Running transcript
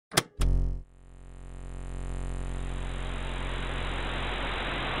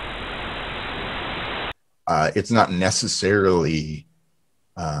it's not necessarily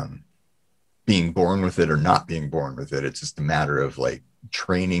being born with it or not being born with it. It's just a matter of like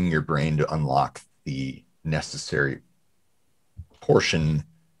training your brain to unlock the necessary portion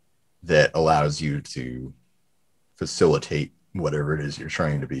that allows you to facilitate whatever it is you're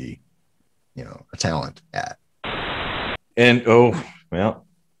trying to be, a talent at. And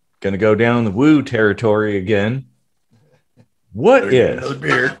gonna go down the woo territory again. What is another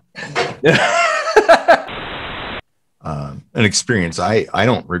beer? An experience I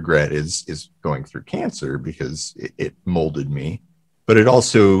don't regret is going through cancer, because it molded me, but it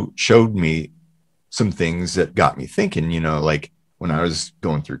also showed me some things that got me thinking. Like when I was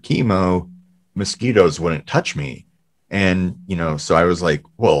going through chemo, mosquitoes wouldn't touch me, and so I was like,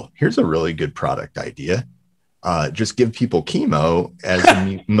 well, here's a really good product idea. Just give people chemo as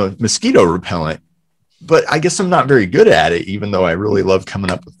a mosquito repellent. But I guess I'm not very good at it, even though I really love coming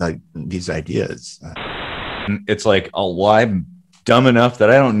up with these ideas. It's like, well, I'm dumb enough that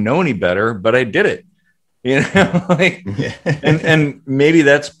I don't know any better, but I did it. And maybe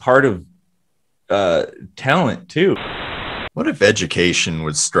that's part of talent too. What if education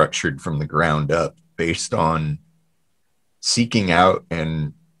was structured from the ground up based on seeking out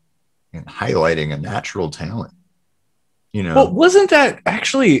and highlighting a natural talent? Well, wasn't that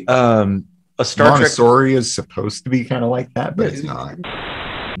actually a Star Montessori is supposed to be kind of like that, but it's not.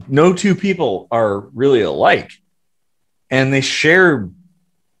 No two people are really alike, and they share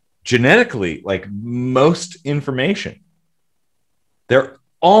genetically like most information. They're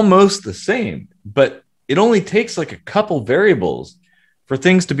almost the same, but it only takes like a couple variables for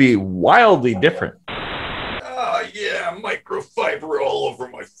things to be wildly different. Yeah, microfiber all over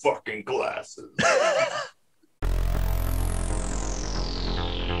my fucking glasses.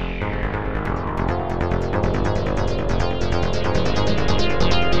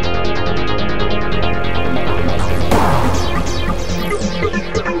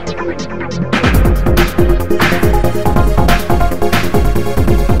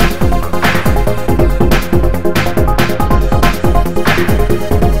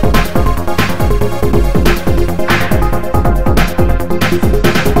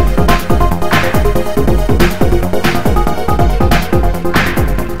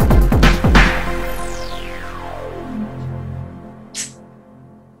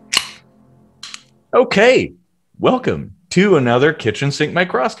 Okay, welcome to another kitchen sink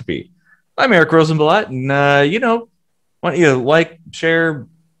microscopy. I'm Eric Rosenblatt, and why don't you like, share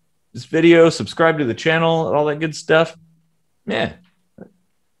this video, subscribe to the channel, and all that good stuff? Yeah,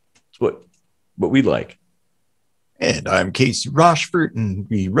 it's what we like. And I'm Casey Rochford, and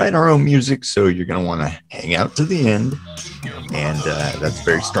we write our own music, so you're going to want to hang out to the end. And that's a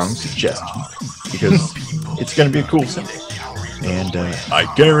very strong suggestion, because it's going to be a cool Sunday. And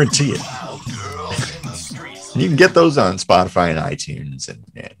I guarantee it. You can get those on Spotify and iTunes and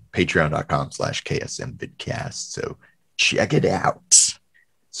patreon.com/KSMvidcast. So check it out.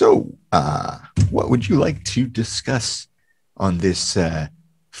 So what would you like to discuss on this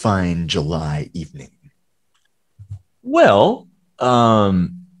fine July evening? Well,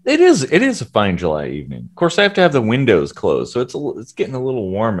 it is a fine July evening. Of course, I have to have the windows closed, so it's getting a little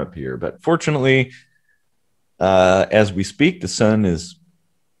warm up here. But fortunately, as we speak, the sun is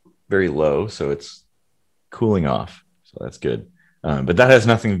very low, so it's cooling off, so that's good. But that has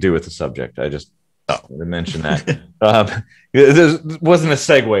nothing to do with the subject. I just wanted to mention that. There wasn't a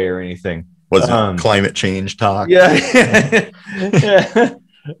segue or anything. Wasn't climate change talk? Yeah.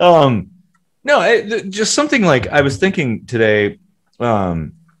 No, just something like I was thinking today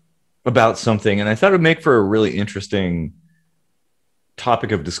about something, and I thought it would make for a really interesting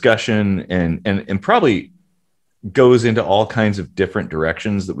topic of discussion, and probably goes into all kinds of different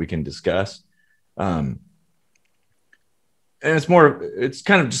directions that we can discuss. And it's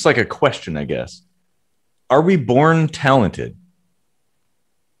kind of just like a question, I guess. Are we born talented?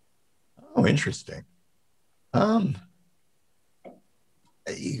 Oh, interesting.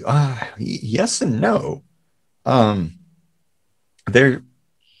 Yes and no. There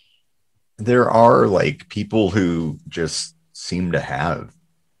are like people who just seem to have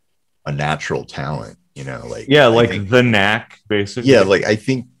a natural talent, like the knack, basically. Yeah, like I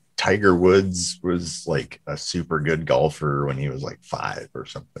think Tiger Woods was like a super good golfer when he was like 5 or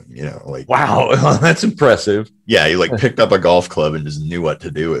something, like, wow, that's impressive. Yeah, he like picked up a golf club and just knew what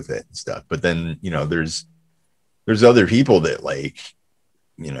to do with it and stuff. But then, there's other people that like,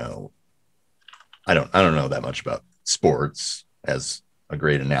 I don't know that much about sports as a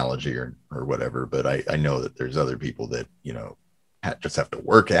great analogy or whatever, but I know that there's other people that, just have to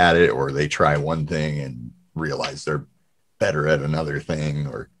work at it, or they try one thing and realize they're better at another thing,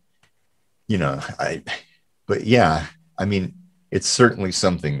 or but yeah, I mean, it's certainly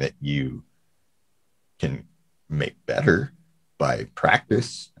something that you can make better by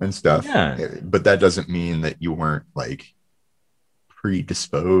practice and stuff. Yeah. But that doesn't mean that you weren't like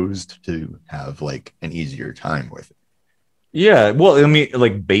predisposed to have like an easier time with it. Yeah. Well, I mean,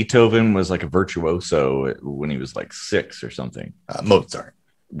 like Beethoven was like a virtuoso when he was like 6 or something. Mozart.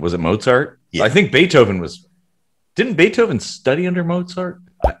 Was it Mozart? Yeah. I think Beethoven was. Didn't Beethoven study under Mozart?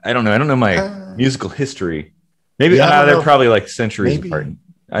 I don't know. I don't know my musical history. Maybe they're probably like centuries apart.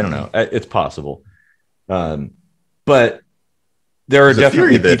 I don't know. It's possible. But there are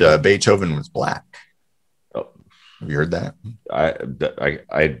definitely theory that Beethoven was black. Oh, have you heard that?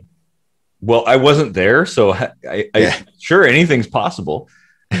 Well, I wasn't there, so sure, anything's possible.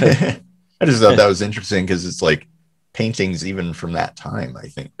 I just thought that was interesting because it's like paintings even from that time. I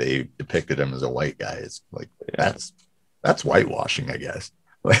think they depicted him as a white guy. It's like that's whitewashing, I guess.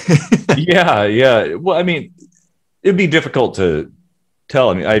 Yeah. Well, I mean, it'd be difficult to tell.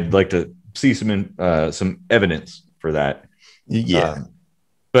 I mean, I'd like to see some evidence for that. Yeah,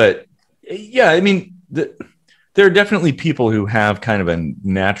 but yeah, I mean, there are definitely people who have kind of a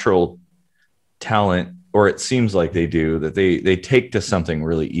natural talent, or it seems like they do, that they take to something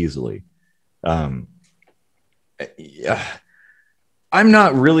really easily. Yeah, I'm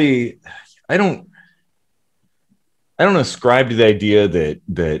not really. I don't ascribe to the idea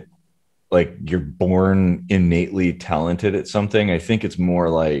that like you're born innately talented at something. I think it's more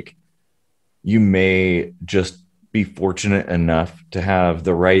like you may just be fortunate enough to have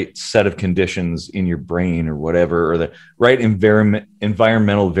the right set of conditions in your brain or whatever, or the right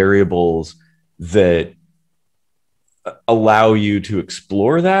environmental variables that allow you to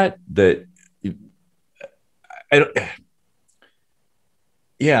explore that I don't.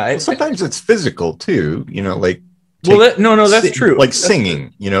 Yeah, sometimes it's physical too. Like that's true. Like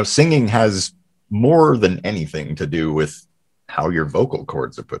singing. Singing has more than anything to do with how your vocal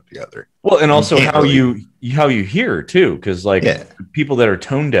cords are put together. Well, and also how you hear too, because people that are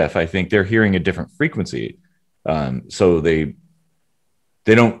tone deaf, I think they're hearing a different frequency, so they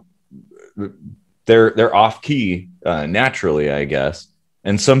don't. They're off key naturally, I guess,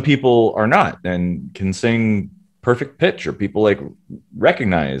 and some people are not and can sing perfect pitch, or people like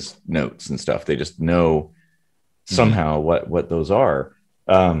recognize notes and stuff. They just know somehow what those are.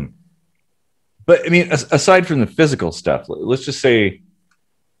 But I mean, aside from the physical stuff, let's just say,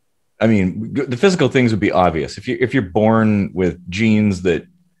 I mean, the physical things would be obvious. If you're born with genes that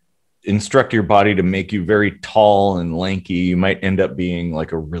instruct your body to make you very tall and lanky, you might end up being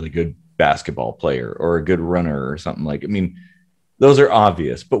like a really good basketball player or a good runner or something like. I mean, those are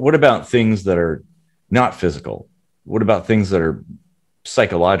obvious. But what about things that are not physical? What about things that are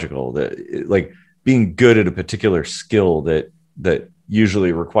psychological? That like being good at a particular skill that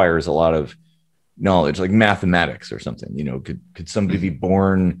usually requires a lot of knowledge, like mathematics or something. Could somebody be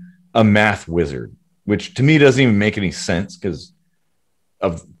born a math wizard, which to me doesn't even make any sense because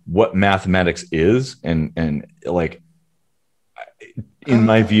of what mathematics is, and like in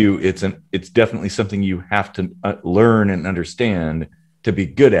my view, it's definitely something you have to learn and understand to be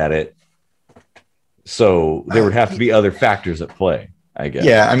good at it. So there would have to be other factors at play, I guess.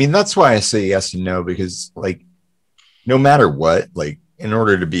 Yeah, I mean, that's why I say yes and no, because like no matter what, like in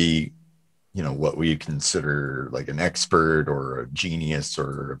order to be what we consider like an expert or a genius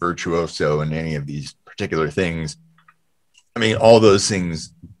or a virtuoso in any of these particular things, I mean, all those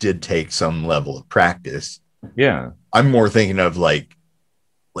things did take some level of practice. Yeah. I'm more thinking of like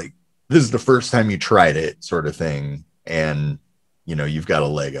this is the first time you tried it sort of thing. And, you've got a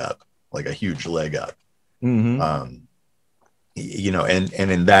leg up, like a huge leg up. Mm-hmm.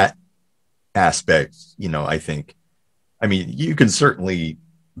 And in that aspect, I think, I mean, you can certainly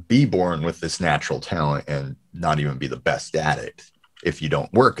be born with this natural talent and not even be the best at it if you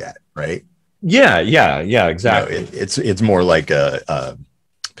don't work at it, right? Yeah, exactly. It's more like a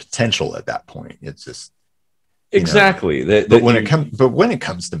potential at that point. It's just exactly. But when it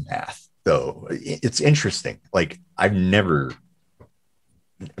comes to math, though, it's interesting. Like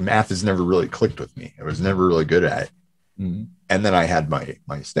math has never really clicked with me. I was never really good at it. Mm-hmm. And then I had my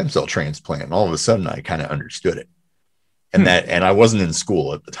stem cell transplant, and all of a sudden I kind of understood it. And and I wasn't in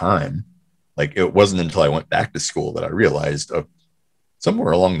school at the time. Like it wasn't until I went back to school that I realized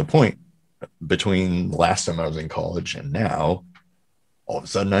somewhere along the point between the last time I was in college and now, all of a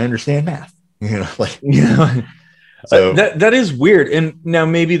sudden I understand math. So that is weird. And now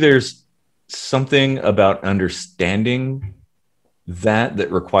maybe there's something about understanding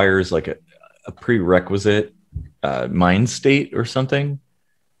that requires like a prerequisite mind state or something.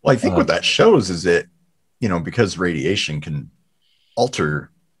 Well, I think what that shows is that because radiation can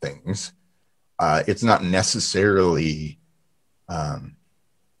alter things, it's not necessarily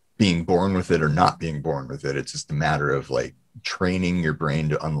being born with it or not being born with it. It's just a matter of like training your brain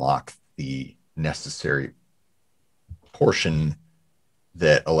to unlock the necessary portion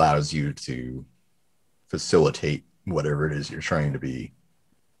that allows you to facilitate whatever it is you're trying to be,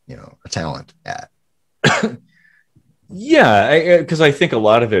 a talent at. Yeah, because I think a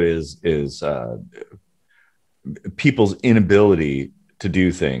lot of it is people's inability to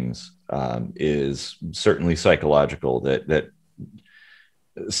do things is certainly psychological. That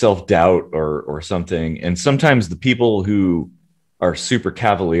self-doubt or something, and sometimes the people who are super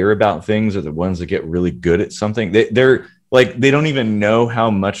cavalier about things are the ones that get really good at something. They're like, they don't even know how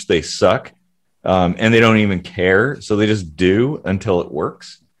much they suck, and they don't even care, so they just do until it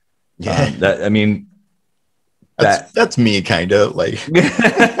works. That's me, kind of like.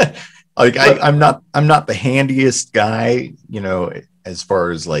 Like I'm not the handiest guy, as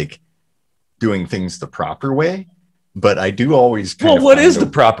far as like doing things the proper way, but I do always what is the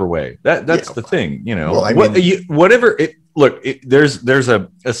proper way? That's the thing, Well, I mean, whatever it look, there's a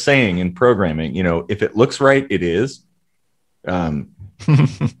saying in programming, if it looks right, it is. And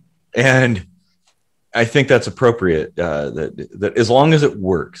I think that's appropriate, that as long as it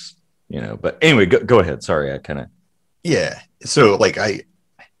works, but anyway, go ahead. Sorry, I kind of. Yeah. So like I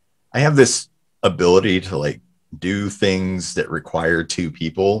have this ability to like do things that require two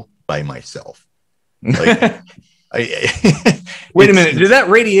people by myself. Like wait a minute. Did that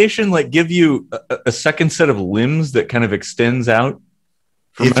radiation like give you a second set of limbs that kind of extends out?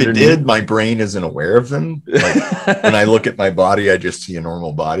 If underneath? It did, my brain isn't aware of them. Like, when I look at my body, I just see a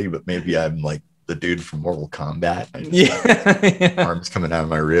normal body, but maybe I'm like the dude from Mortal Kombat. Yeah. Arms coming out of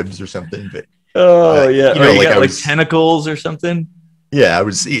my ribs or something. But yeah, like I was, tentacles or something. Yeah,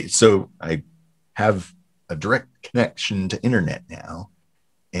 so I have a direct connection to internet now,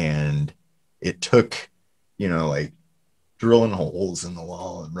 and it took, like drilling holes in the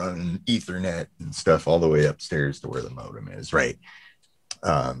wall and running Ethernet and stuff all the way upstairs to where the modem is, right?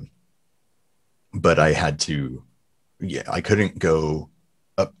 But I had to, I couldn't go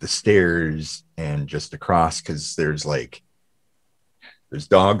up the stairs and just across, because there's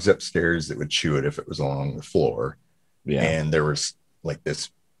dogs upstairs that would chew it if it was along the floor. Yeah. And there was like this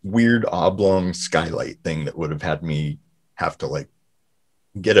weird oblong skylight thing that would have had me have to like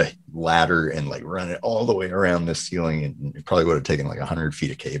get a ladder and like run it all the way around the ceiling. And it probably would have taken like 100 feet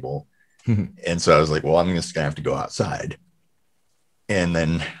of cable. And so I was like, well, I'm just going to have to go outside. And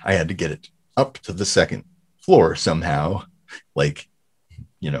then I had to get it up to the second floor somehow, like,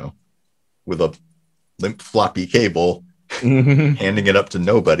 with a limp floppy cable, handing it up to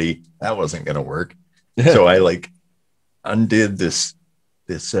nobody. That wasn't going to work. So I like undid this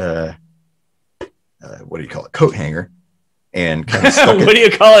what do you call it, coat hanger, and kind of stuck it. What do you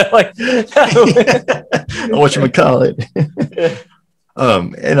call it? Like whatchamacallit.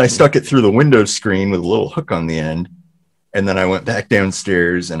 And I stuck it through the window screen with a little hook on the end, and then I went back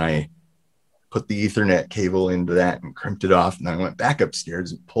downstairs and I put the Ethernet cable into that and crimped it off, and I went back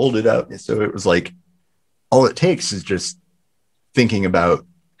upstairs and pulled it up. And so it was like, all it takes is just thinking about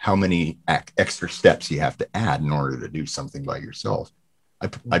how many extra steps you have to add in order to do something by yourself.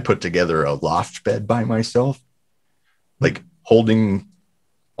 I put together a loft bed by myself, like holding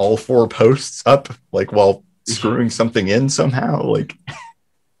all four posts up, like while screwing something in somehow. Like,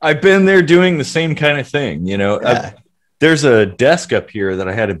 I've been there doing the same kind of thing. Yeah. There's a desk up here that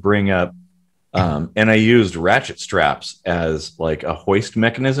I had to bring up, and I used ratchet straps as like a hoist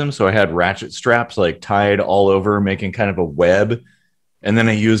mechanism. So I had ratchet straps like tied all over, making kind of a web. And then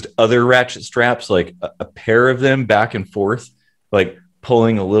I used other ratchet straps, like a pair of them back and forth, like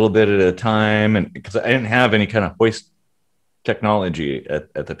pulling a little bit at a time. And because I didn't have any kind of hoist technology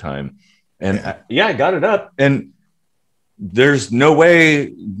at the time. And I got it up, and there's no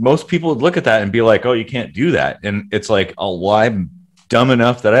way most people would look at that and be like, oh, you can't do that. And it's like, oh, well, I'm dumb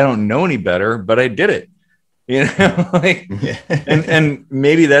enough that I don't know any better, but I did it, and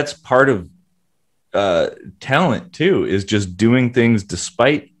maybe that's part of talent too, is just doing things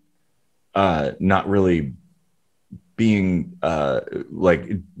despite not really being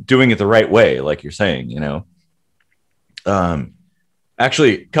like doing it the right way, like you're saying.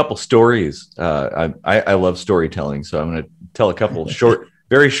 Actually, a couple stories. I love storytelling, so I'm going to tell a couple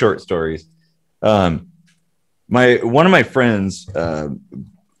very short stories. One of my friends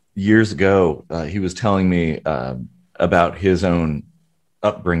years ago, he was telling me about his own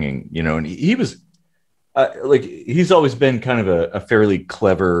upbringing, and he was like, he's always been kind of a fairly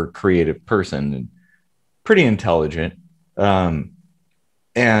clever, creative person and pretty intelligent. And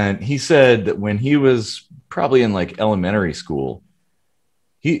he said that when he was probably in like elementary school,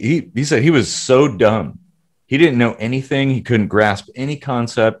 he said he was so dumb. He didn't know anything. He couldn't grasp any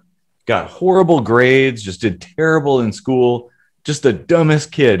concept, got horrible grades, just did terrible in school, just the dumbest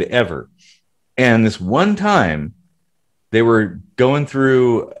kid ever. And this one time they were going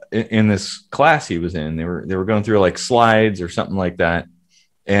through in this class he was in, they were going through like slides or something like that.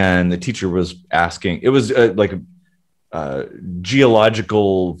 And the teacher was asking, it was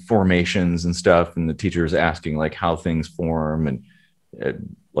geological formations and stuff. And the teacher was asking like how things form and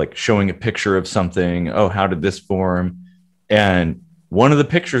like showing a picture of something. Oh, how did this form? And one of the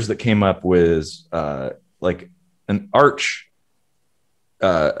pictures that came up was like an arch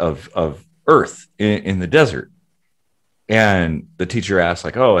of earth in the desert. And the teacher asked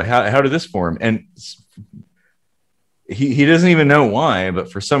like, oh, how did this form? And he doesn't even know why,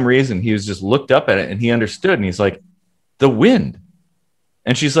 but for some reason he was just looked up at it and he understood. And he's like, the wind.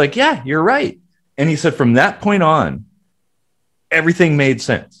 And she's like, yeah, you're right. And he said, from that point on, everything made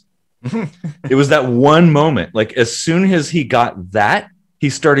sense. It was that one moment. Like as soon as he got that, he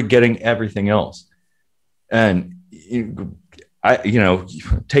started getting everything else. And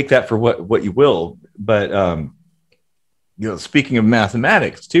take that for what you will. But, speaking of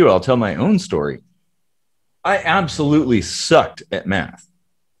mathematics too, I'll tell my own story. I absolutely sucked at math.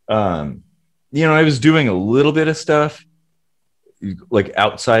 I was doing a little bit of stuff like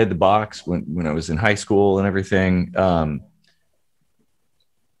outside the box when I was in high school and everything.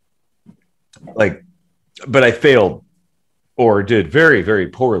 But I failed or did very, very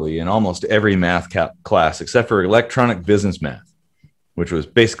poorly in almost every math class except for electronic business math, which was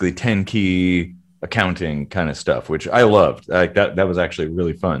basically 10 key accounting kind of stuff, which I loved. Like that was actually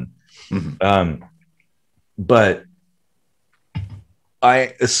really fun. Mm-hmm. But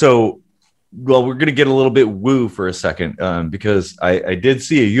we're going to get a little bit woo for a second because I did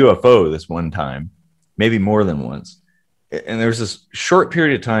see a UFO this one time, maybe more than once. And there was this short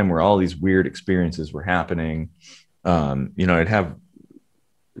period of time where all these weird experiences were happening. I'd have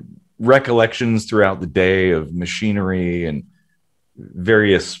recollections throughout the day of machinery and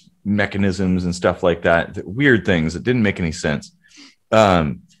various mechanisms and stuff like that, weird things that didn't make any sense.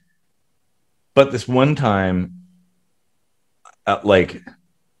 But this one time, I'd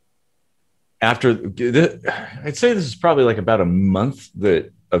say this is probably like about a month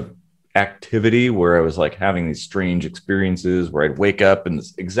of activity where I was like having these strange experiences where I'd wake up in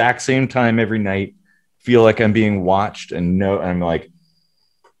this exact same time every night, feel like I'm being watched, and I'm like,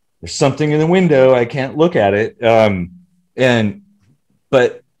 there's something in the window, I can't look at it.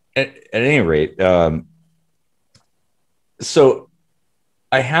 But at any rate, so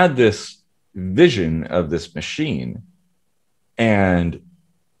I had this vision of this machine and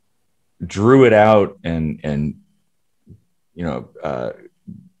drew it out and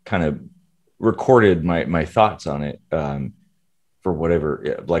kind of recorded my thoughts on it for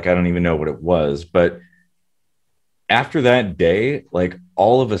whatever, like, I don't even know what it was. But after that day, like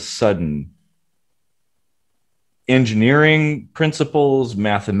all of a sudden, engineering principles,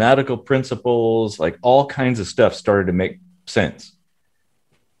 mathematical principles, like all kinds of stuff started to make sense.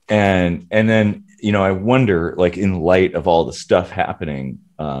 And then, I wonder, like in light of all the stuff happening,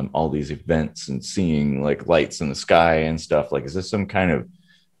 all these events and seeing like lights in the sky and stuff, like, is this some kind of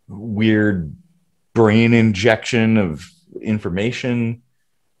weird brain injection of information?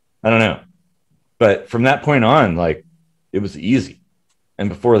 I don't know. But from that point on, like, it was easy. And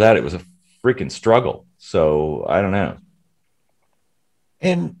before that, it was a freaking struggle. So I don't know.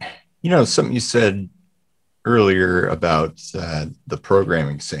 And, something you said earlier about the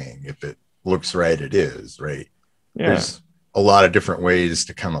programming saying, if it looks right, it is, right? Yeah. There's a lot of different ways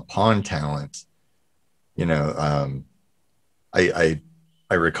to come upon talent. I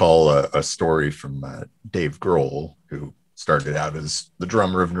recall a story from Dave Grohl, who started out as the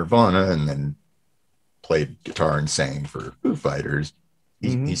drummer of Nirvana and then played guitar and sang for Foo Fighters.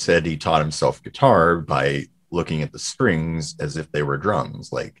 He said he taught himself guitar by looking at the strings as if they were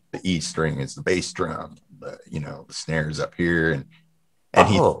drums, like the E string is the bass drum, the snares up here. And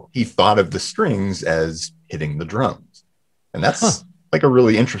he thought of the strings as hitting the drums. And that's like a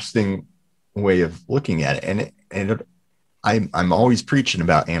really interesting way of looking at it. And I'm always preaching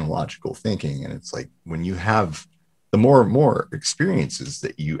about analogical thinking. And it's like, when you have the more and more experiences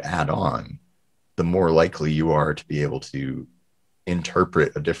that you add on, the more likely you are to be able to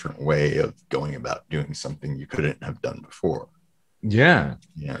interpret a different way of going about doing something you couldn't have done before. Yeah.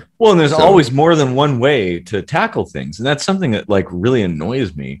 Well, and there's always more than one way to tackle things. And that's something that like really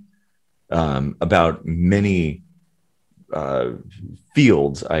annoys me about many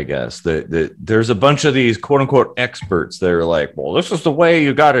fields, I guess, that there's a bunch of these quote unquote experts that are like, well, this is the way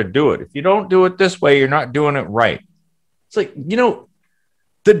you got to do it. If you don't do it this way, you're not doing it right. It's like,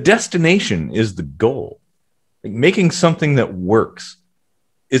 the destination is the goal. Like making something that works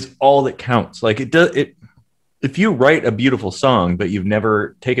is all that counts. Like if you write a beautiful song, but you've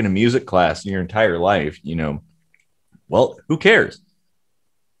never taken a music class in your entire life, well, who cares?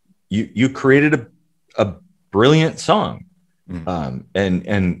 You created a brilliant song,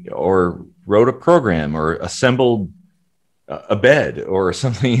 and or wrote a program or assembled a bed or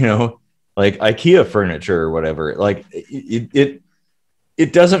something, like IKEA furniture or whatever. Like it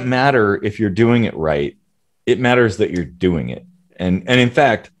doesn't matter if you're doing it right. It matters that you're doing it. And in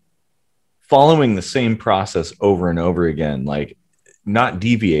fact, following the same process over and over again, like not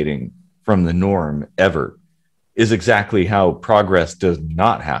deviating from the norm ever, is exactly how progress does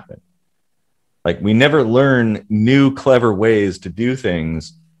not happen. Like we never learn new clever ways to do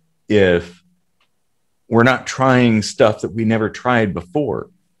things if we're not trying stuff that we never tried before.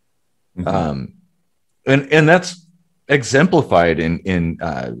 And that's exemplified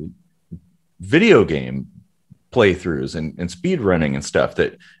in video game playthroughs and speed running and stuff,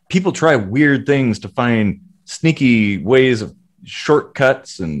 that people try weird things to find sneaky ways of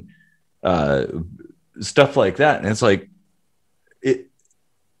shortcuts and stuff like that. And it's like,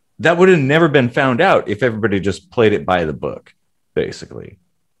 that would have never been found out if everybody just played it by the book, basically.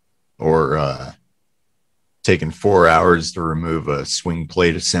 Or taking 4 hours to remove a swing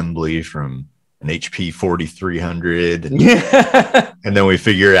plate assembly from an HP 4300. And then we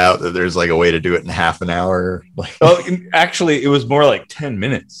figure out that there's like a way to do it in half an hour. Oh, actually, it was more like 10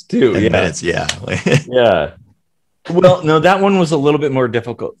 minutes too. 10 minutes, yeah. Yeah. Well, no, that one was a little bit more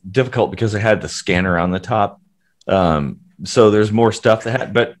difficult because it had the scanner on the top. So there's more stuff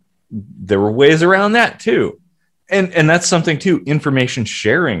but there were ways around that too. And that's something too. Information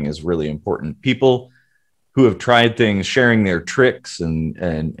sharing is really important. People who have tried things, sharing their tricks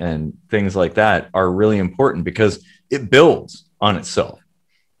and things like that are really important because it builds on itself.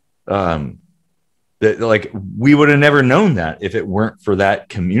 Like we would have never known that if it weren't for that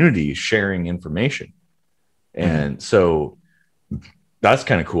community sharing information. And so that's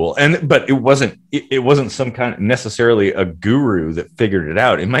kind of cool. But it wasn't some kind of necessarily a guru that figured it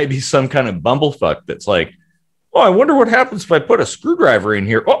out. It might be some kind of bumblefuck that's like, oh, I wonder what happens if I put a screwdriver in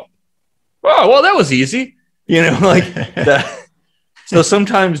here. Oh, well, that was easy. Like that. So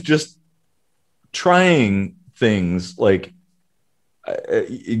sometimes just trying things, like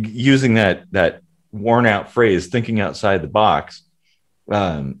using that worn out phrase, thinking outside the box,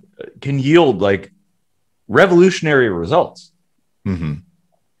 can yield like revolutionary results. I'll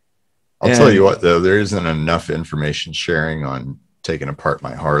tell you what, though, there isn't enough information sharing on taking apart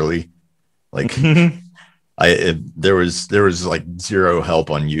my Harley. Like there was like zero help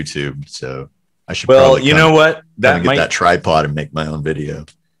on YouTube. So I should probably what? Get that tripod and make my own video.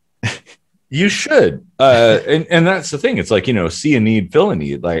 You should. And that's the thing. It's like, see a need, fill a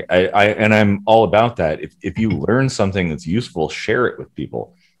need. Like I'm all about that. If you learn something that's useful, share it with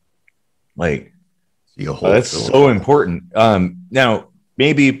people. Like that's so important. Now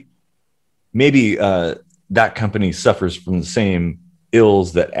maybe that company suffers from the same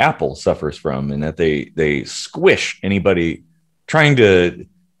ills that Apple suffers from, and that they squish anybody trying to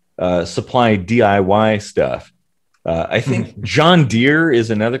supply DIY stuff. I think John Deere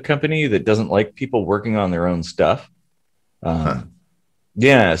is another company that doesn't like people working on their own stuff.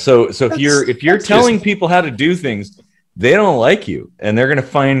 Yeah. So if you're telling people how to do things, they don't like you, and they're going to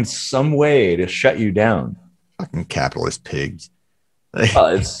find some way to shut you down. Fucking capitalist pigs.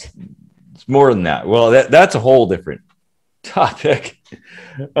 It's more than that. Well, that's a whole different topic.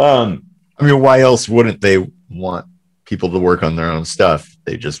 I mean, why else wouldn't they want people to work on their own stuff?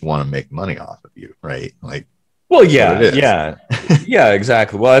 They just want to make money off of you, right? Like, well, yeah,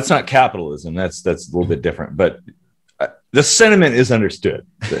 exactly. Well, that's not capitalism. That's a little bit different, but the sentiment is understood.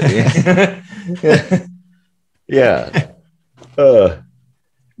 Yeah.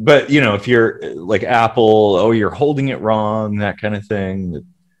 But if you're like Apple, oh, you're holding it wrong, that kind of thing.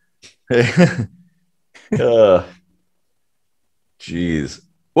 Geez.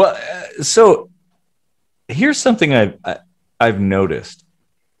 Well, so here's something I've noticed.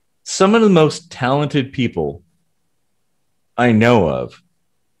 Some of the most talented people I know of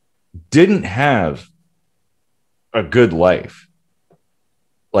didn't have a good life.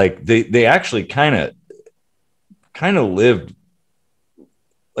 Like they actually kind of lived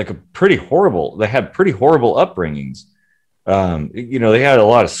like they had pretty horrible upbringings. They had a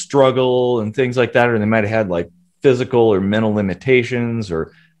lot of struggle and things like that, or they might have had like physical or mental limitations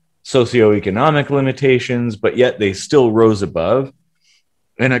or socioeconomic limitations, but yet they still rose above.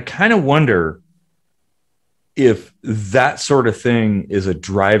 And I kind of wonder if that sort of thing is a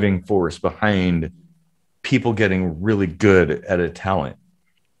driving force behind people getting really good at a talent.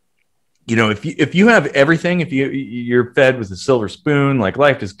 if you have everything, if you're fed with a silver spoon, like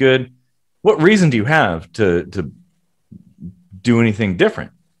life is good, what reason do you have to do anything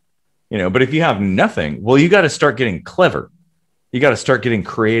different? But if you have nothing, well, you got to start getting clever. You got to start getting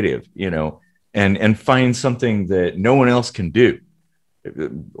creative, and find something that no one else can do.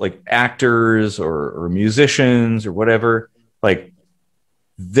 Like actors or musicians or whatever, like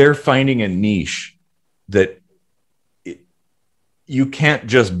they're finding a niche that you can't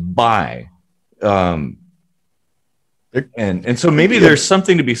just buy. And so maybe there's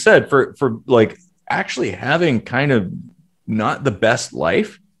something to be said for like actually having kind of not the best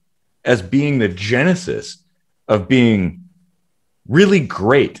life as being the genesis of being really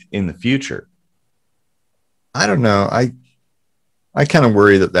great in the future. I don't know. I kind of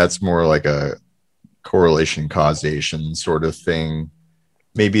worry that that's more like a correlation causation sort of thing.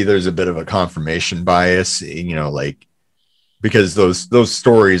 Maybe there's a bit of a confirmation bias, like, because those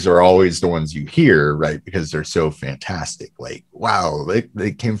stories are always the ones you hear, right? Because they're so fantastic. Like, wow,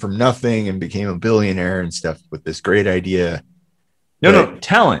 they came from nothing and became a billionaire and stuff with this great idea. No,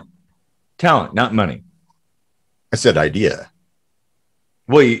 talent, not money. I said idea.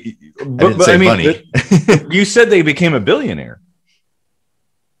 Well, but I mean, money. You said they became a billionaire.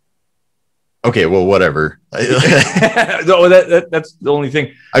 Okay, well, whatever. No, that's the only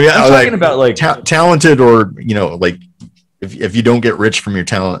thing. I mean, I'm talking about like talented, or like if you don't get rich from your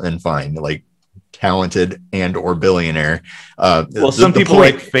talent, then fine. Like talented and or billionaire. Well, some people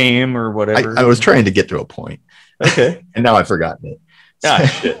like fame or whatever. I was trying to get to a point. Okay, and now I've forgotten it.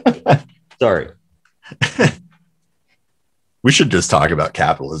 Shit. Sorry. We should just talk about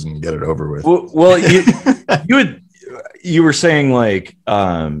capitalism and get it over with. Well, you were saying like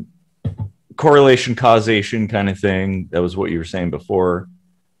correlation causation kind of thing. That was what you were saying before.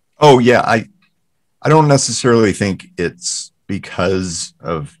 Oh yeah, I don't necessarily think it's because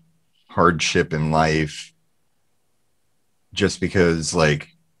of hardship in life, just because like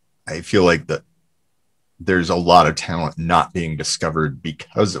I feel like that there's a lot of talent not being discovered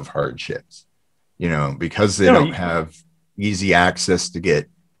because of hardships, because they don't have easy access to get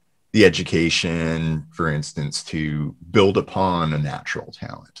the education, for instance, to build upon a natural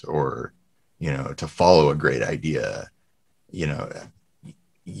talent, or to follow a great idea.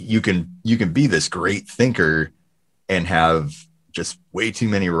 You can be this great thinker and have just way too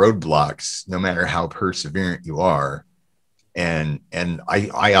many roadblocks, no matter how perseverant you are. And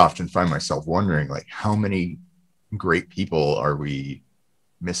I often find myself wondering, like, how many great people are we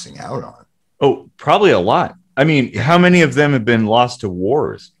missing out on? Oh, probably a lot. I mean, how many of them have been lost to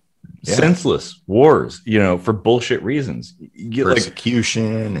wars? Yeah. Senseless wars, for bullshit reasons.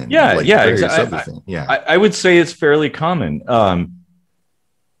 Persecution and exactly. I would say it's fairly common.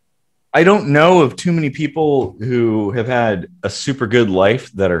 I don't know of too many people who have had a super good life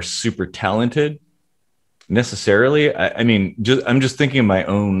that are super talented necessarily. I mean, I'm just thinking of my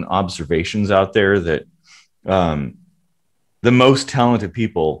own observations out there that the most talented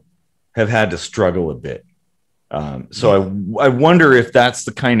people have had to struggle a bit. So I wonder if that's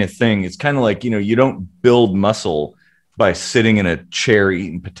the kind of thing. It's kind of like, you don't build muscle by sitting in a chair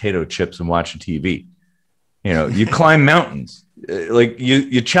eating potato chips and watching TV. You climb mountains, like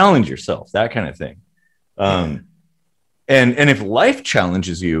you challenge yourself, that kind of thing. And if life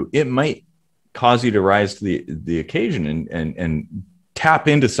challenges you, it might cause you to rise to the occasion and tap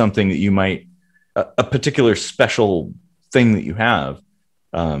into something that you might, a particular special thing that you have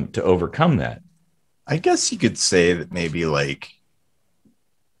to overcome that. I guess you could say that maybe like,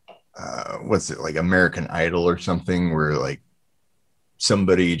 what's it, like American Idol or something, where like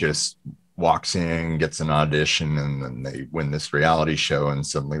somebody just walks in, gets an audition, and then they win this reality show and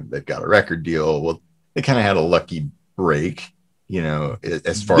suddenly they've got a record deal. Well, they kind of had a lucky break,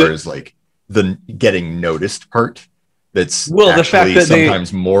 as far as like the getting noticed part. That's the fact that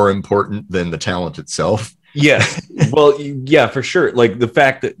sometimes more important than the talent itself. Yes. Well, yeah, for sure. Like the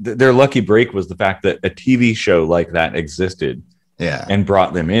fact that their lucky break was the fact that a TV show like that existed, and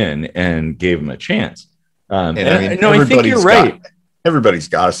brought them in and gave them a chance. I think you're right. Everybody's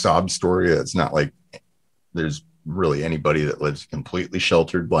got a sob story. It's not like there's really anybody that lives a completely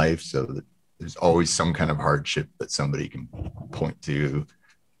sheltered life. So there's always some kind of hardship that somebody can point to.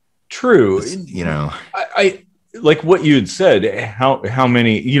 True. I like what you had said, how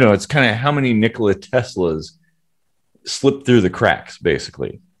many, it's kind of how many Nikola Teslas slipped through the cracks,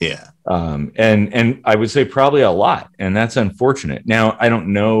 basically. Yeah. And I would say probably a lot, and that's unfortunate. Now, I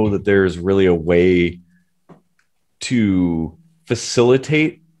don't know that there's really a way to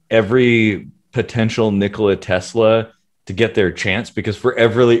facilitate every potential Nikola Tesla to get their chance, because for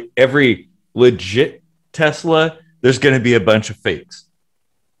every legit Tesla, there's going to be a bunch of fakes.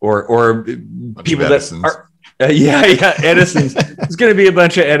 or people that Edisons. are Edisons. It's going to be a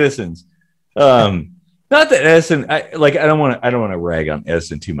bunch of Edisons. Not that Edison. I don't want to rag on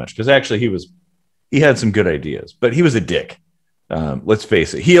Edison too much, because actually he had some good ideas, but he was a dick. Let's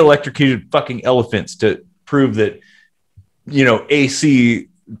face it. He electrocuted fucking elephants to prove that, AC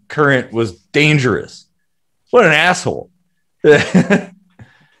current was dangerous. What an asshole.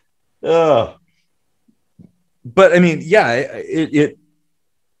 Oh. But I mean,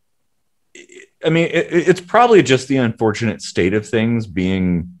 it's probably just the unfortunate state of things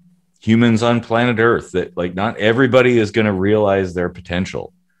being humans on planet Earth, that like not everybody is going to realize their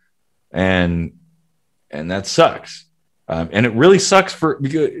potential. And that sucks. And it really sucks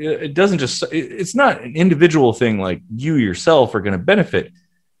it doesn't just, it's not an individual thing like you yourself are going to benefit.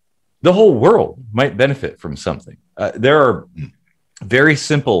 The whole world might benefit from something. There are very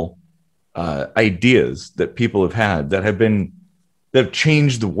simple ideas that people have had that have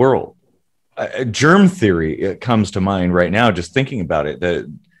changed the world. Germ theory comes to mind right now, just thinking about it. The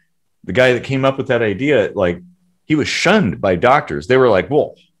guy that came up with that idea, like, he was shunned by doctors. They were like,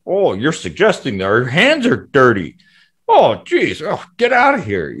 well, oh, you're suggesting that our hands are dirty. Oh, geez, get out of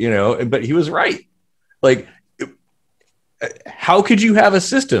here, But he was right. Like, how could you have a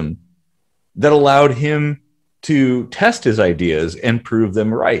system that allowed him to test his ideas and prove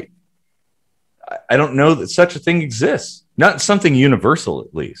them right? I don't know that such a thing exists. Not something universal,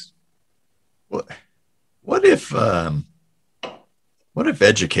 at least. What if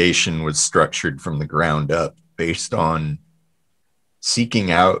education was structured from the ground up based on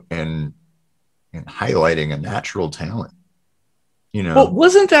seeking out and highlighting a natural talent? Well,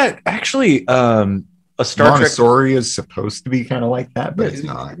 wasn't that actually a Star Montessori is supposed to be kind of like that, but it's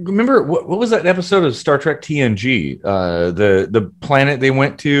not. Remember what was that episode of Star Trek TNG? The planet they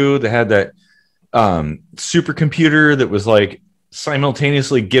went to, they had that supercomputer that was like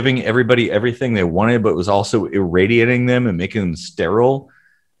simultaneously giving everybody everything they wanted, but was also irradiating them and making them sterile.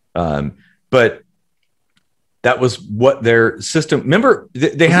 But that was what their system. Remember,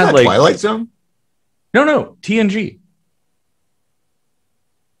 they had like Twilight Zone. No, TNG.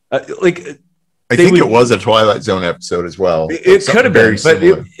 I think it was a Twilight Zone episode as well. It could have been, but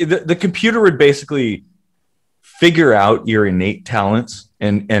the computer would basically figure out your innate talents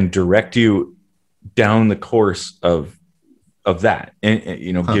and direct you down the course of that,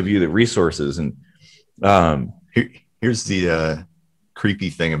 and give you the resources. And here's the creepy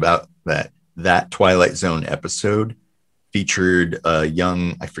thing about that Twilight Zone episode. Featured a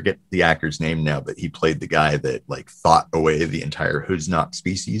young, I forget the actor's name now, but he played the guy that like fought away the entire Huznok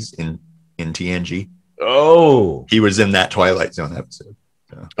species in TNG. Oh, he was in that Twilight Zone episode.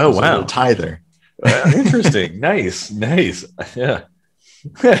 So oh, wow. A little tie there. Interesting. Nice. Yeah.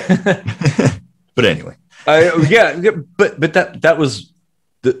 But anyway, but that was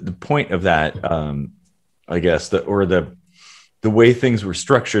the point of that. I guess the way things were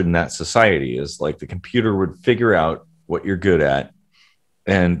structured in that society is like the computer would figure out what you're good at,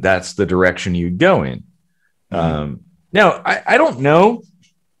 and that's the direction you go in. Now, I don't know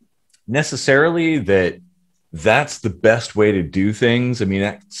necessarily that that's the best way to do things. I mean,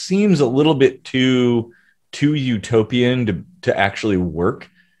 that seems a little bit too utopian to actually work.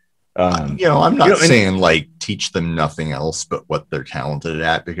 I'm not saying like teach them nothing else but what they're talented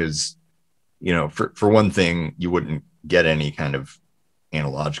at, because for one thing, you wouldn't get any kind of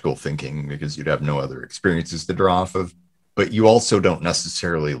analogical thinking because you'd have no other experiences to draw off of, but you also don't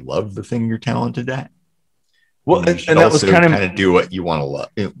necessarily love the thing you're talented at. Well, and that was kind of do what you want to love.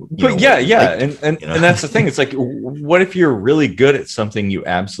 And that's the thing. It's like, what if you're really good at something you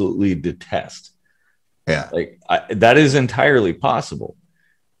absolutely detest? Yeah, that is entirely possible.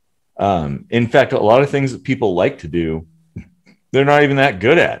 In fact, a lot of things that people like to do, they're not even that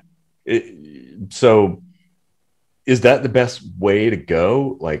good at. So is that the best way to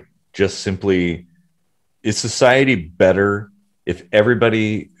go? Like, just simply, is society better if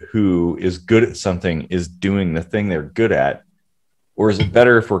everybody who is good at something is doing the thing they're good at? Or is it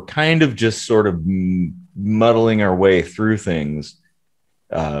better if we're kind of just sort of muddling our way through things?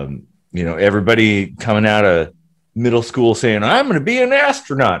 Everybody coming out of middle school saying, I'm going to be an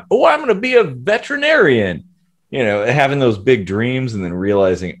astronaut. Oh, I'm going to be a veterinarian. Having those big dreams and then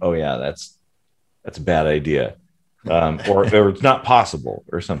realizing, oh yeah, that's a bad idea. Or it's not possible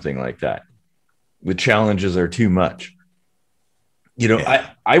or something like that. The challenges are too much.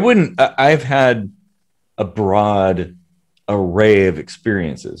 I've had a broad array of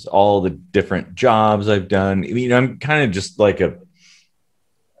experiences, all the different jobs I've done. I mean, I'm kind of just okay,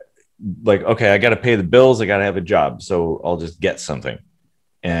 I got to pay the bills. I got to have a job. So I'll just get something.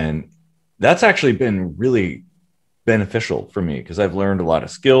 And that's actually been really beneficial for me because I've learned a lot of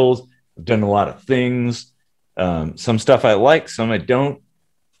skills. I've done a lot of things. Some stuff I like, some I don't.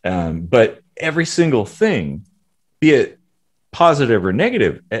 But every single thing, be it positive or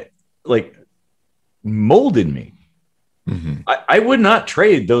negative, like molded me. Mm-hmm. I would not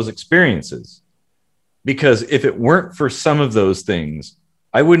trade those experiences because if it weren't for some of those things,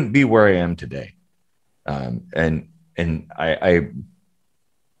 I wouldn't be where I am today. And I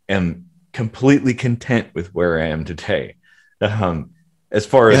am completely content with where I am today. As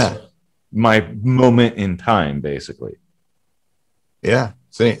far as my moment in time, basically. Yeah,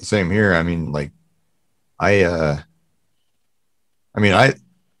 same here. I mean, like, I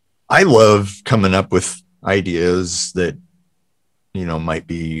love coming up with ideas that, might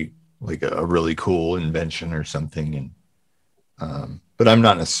be like a really cool invention or something. And, but I'm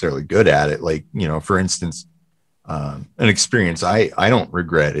not necessarily good at it. Like, for instance, an experience I don't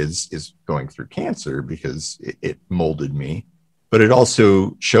regret is going through cancer because it molded me, but it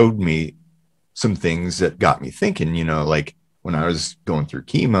also showed me some things that got me thinking, like when I was going through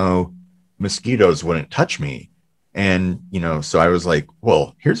chemo, mosquitoes wouldn't touch me. And, so I was like,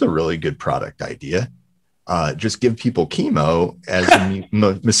 well, here's a really good product idea. Just give people chemo as a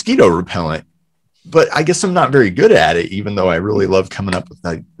mosquito repellent. But I guess I'm not very good at it, even though I really love coming up with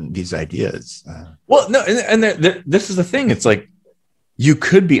these ideas. Well, no, and this is the thing. It's like you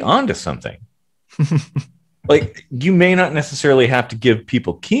could be onto something. Like you may not necessarily have to give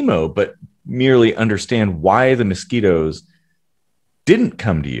people chemo, but merely understand why the mosquitoes didn't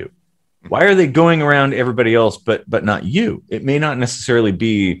come to you. Why are they going around everybody else, but not you? It may not necessarily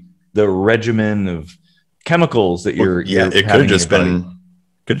be the regimen of chemicals that you're. Yeah, it could have just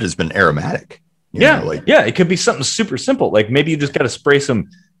been aromatic. It could be something super simple. Like maybe you just got to spray some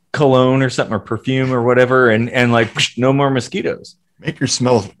cologne or something or perfume or whatever, and like no more mosquitoes. Make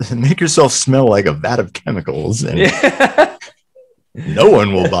yourself smell like a vat of chemicals, and no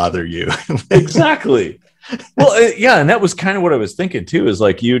one will bother you. Exactly. Well, and that was kind of what I was thinking too. Is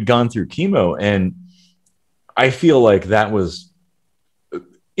like you had gone through chemo, and I feel like that was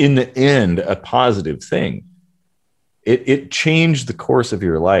in the end a positive thing. It changed the course of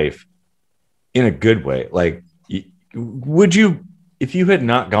your life in a good way. Like, would you, if you had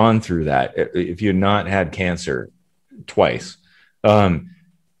not gone through that, if you had not had cancer twice,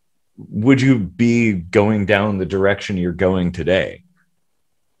 would you be going down the direction you're going today?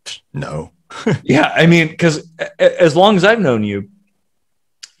 No. Yeah, I mean, because as long as I've known you,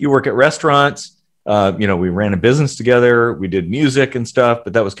 you work at restaurants. We ran a business together. We did music and stuff,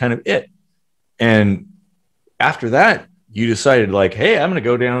 but that was kind of it. And after that, you decided like, hey, I'm going to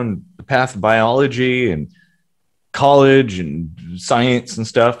go down the path of biology and college and science and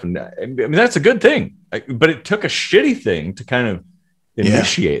stuff. And I mean, that's a good thing. But it took a shitty thing to kind of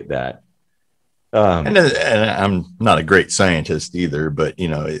initiate that. And I'm not a great scientist either, but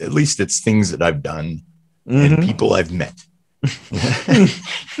at least it's things that I've done and people I've met.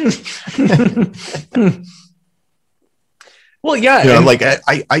 Well, yeah, like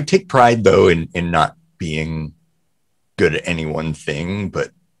I take pride though in not being good at any one thing,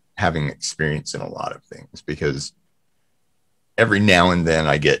 but having experience in a lot of things, because every now and then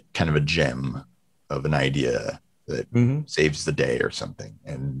I get kind of a gem of an idea that saves the day or something,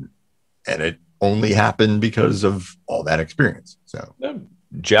 and it only happened because of all that experience. So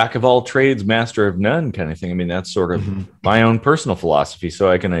jack of all trades, master of none kind of thing. I mean, that's sort of my own personal philosophy, so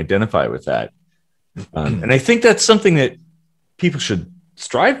I can identify with that. And I think that's something that people should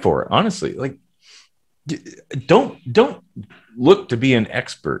strive for, honestly. Like, don't look to be an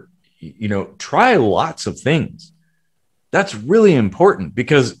expert. Try lots of things. That's really important,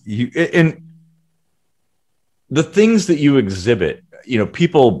 because in the things that you exhibit,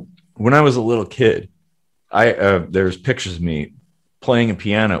 people. When I was a little kid, there's pictures of me playing a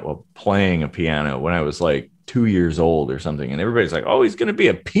piano when I was like 2 years old or something. And everybody's like, oh, he's going to be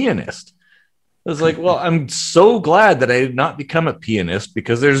a pianist. I was like, well, I'm so glad that I did not become a pianist,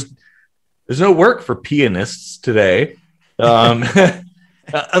 because there's no work for pianists today.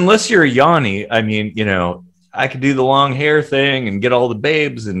 Unless you're a Yanni. I mean, I could do the long hair thing and get all the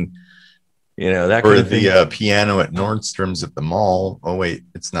babes and, that kind of thing. Or the piano at Nordstrom's at the mall. Oh, wait,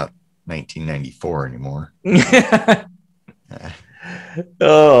 it's not 1994 anymore.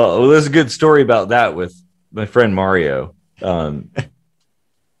 Oh, well, there's a good story about that with my friend Mario. How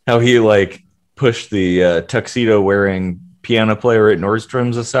he like pushed the tuxedo wearing piano player at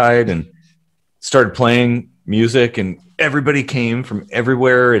Nordstrom's aside and started playing music, and everybody came from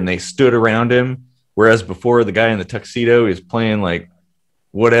everywhere and they stood around him. Whereas before, the guy in the tuxedo, he was playing like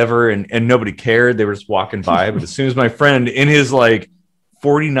whatever, and nobody cared. They were just walking by. But as soon as my friend in his like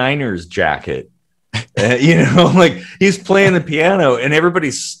 49ers jacket Like he's playing the piano and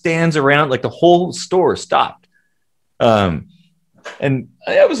everybody stands around, like the whole store stopped. And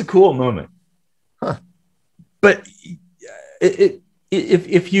that was a cool moment. Huh. But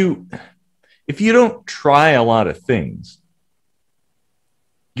if you don't try a lot of things,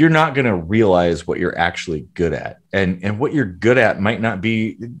 you're not going to realize what you're actually good at. And what you're good at might not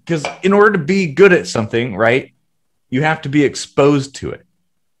be, because in order to be good at something, right, you have to be exposed to it.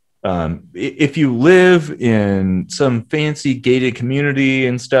 If you live in some fancy gated community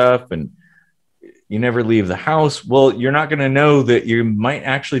and stuff, and you never leave the house, well, you're not going to know that you might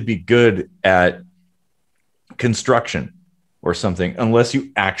actually be good at construction or something unless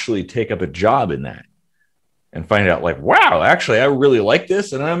you actually take up a job in that and find out, like, wow, actually, I really like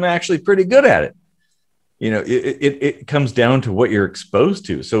this and I'm actually pretty good at it. It comes down to what you're exposed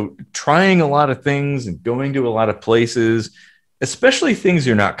to. So trying a lot of things and going to a lot of places, especially things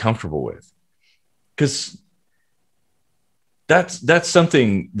you're not comfortable with, because that's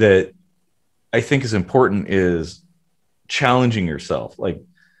something that I think is important, is challenging yourself, like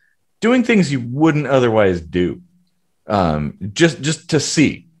doing things you wouldn't otherwise do, just to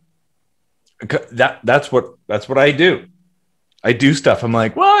see. That's what I do. I do stuff. I'm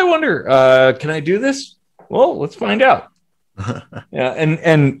like, well, I wonder, can I do this? Well, let's find out. Yeah,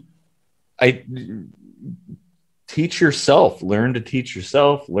 and I teach yourself, learn to teach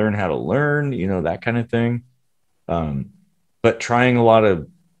yourself, learn how to learn, that kind of thing. But trying a lot of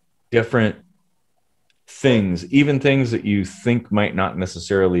different things, even things that you think might not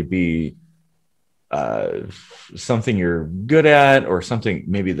necessarily be something you're good at, or something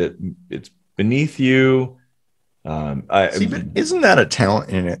maybe that it's beneath you. But isn't that a talent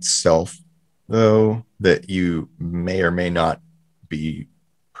in itself, though, that you may or may not be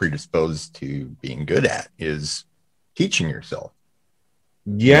predisposed to being good at, is teaching yourself?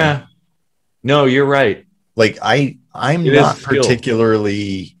 Yeah. No, you're right. Like I'm not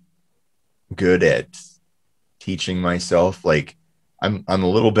particularly good at teaching myself. Like I'm a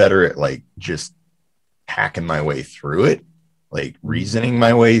little better at like just hacking my way through it, like reasoning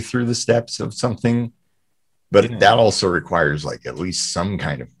my way through the steps of something. But that also requires like at least some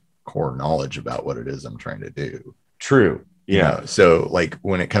kind of core knowledge about what it is I'm trying to do. True. Yeah. So like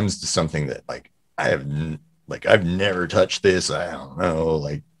when it comes to something that like I've never touched this, I don't know,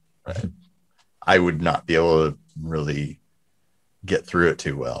 like I would not be able to really get through it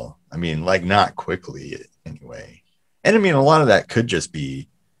too well. I mean, like not quickly anyway. And I mean, a lot of that could just be,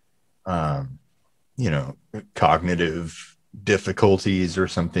 cognitive difficulties or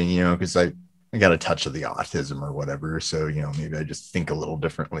something, because I got a touch of the autism or whatever. So, maybe I just think a little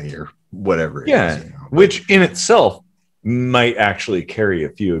differently or whatever. Yeah. Which in itself might actually carry a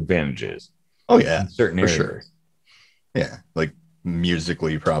few advantages. Oh yeah. In certain areas. For sure. Yeah. Like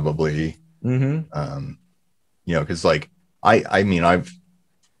musically probably. Mm-hmm. Cause like,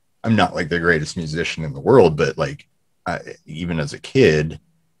 I'm not like the greatest musician in the world, but like, even as a kid,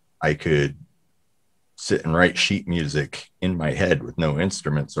 I could sit and write sheet music in my head with no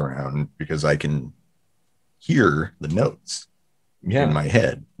instruments around, because I can hear the notes in my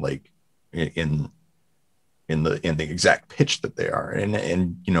head, like in the exact pitch that they are.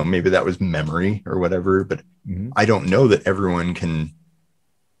 And maybe that was memory or whatever, but I don't know that everyone can,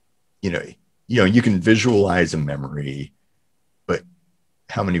 you can visualize a memory, but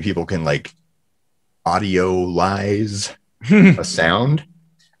how many people can like audiolize a sound?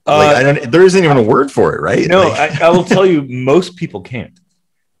 There isn't even a word for it, right? No, I will tell you, most people can't.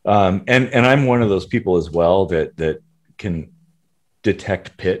 And I'm one of those people as well that can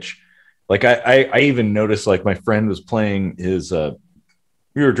detect pitch. Like I even noticed, like my friend was playing his,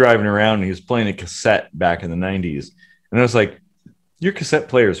 we were driving around and he was playing a cassette back in the 90s. And I was like, your cassette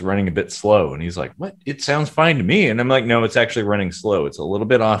player is running a bit slow. And he's like, what? It sounds fine to me. And I'm like, no, it's actually running slow. It's a little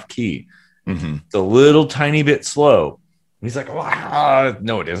bit off key. Mm-hmm. It's a little tiny bit slow. And he's like, oh,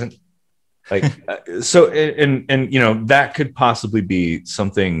 no, it isn't. Like, so, and that could possibly be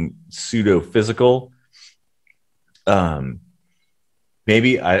something pseudo physical.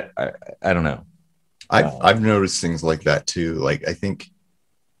 Maybe I don't know. I've noticed things like that too. Like I think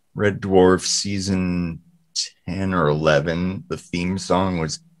Red Dwarf season 10 or 11, the theme song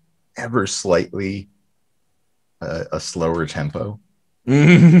was ever slightly a slower tempo.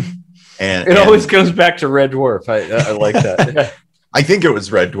 And it always goes back to Red Dwarf. I like that. I think it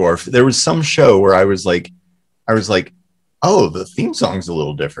was Red Dwarf. There was some show where I was like, oh, the theme song's a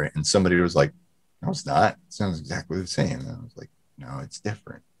little different. And somebody was like, no, it's not. It sounds exactly the same. And I was like, no, it's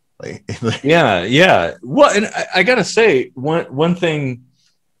different. Like, yeah. Well, and I gotta say, one thing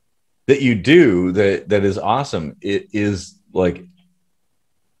that you do that is awesome, it is like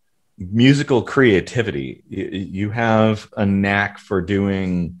musical creativity. You have a knack for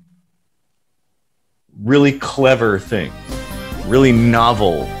doing really clever things, really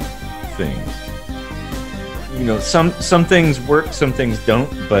novel things. You know, some things work, some things don't,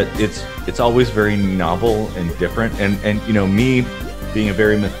 but it's always very novel and different. And you know, me being a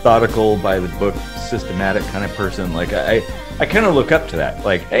very methodical, by the book, systematic kind of person, like I kind of look up to that.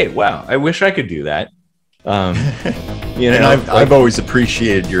 Like, hey, wow, I wish I could do that. You know, and I've always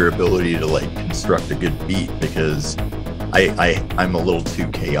appreciated your ability to like construct a good beat, because I'm a little too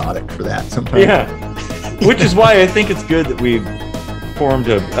chaotic for that sometimes. Yeah, which is why I think it's good that we formed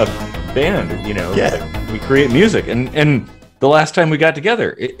a band. You know, yeah, like we create music, and the last time we got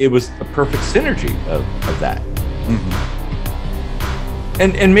together, it was a perfect synergy of that. Mm-hmm.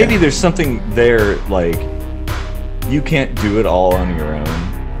 And maybe there's something there, like you can't do it all on your own.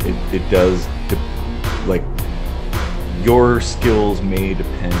 It does. Like your skills may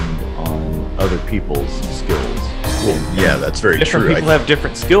depend on other people's skills. Well, yeah, that's very true. Different people have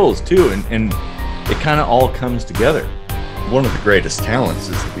different skills too, and it kind of all comes together. One of the greatest talents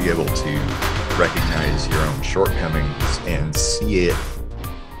is to be able to recognize your own shortcomings and see it,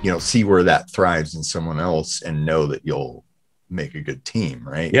 you know, see where that thrives in someone else, and know that you'll make a good team,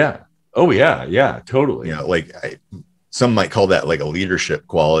 right? Yeah. Oh yeah, yeah, totally. You know, like some might call that like a leadership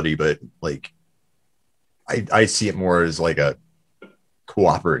quality, but like I see it more as like a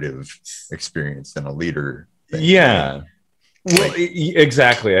cooperative experience than a leader thing. Yeah. Well,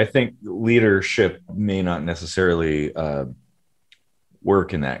 exactly. I think leadership may not necessarily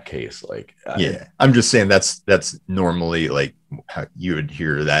work in that case. Like, yeah, I'm just saying that's normally like how you would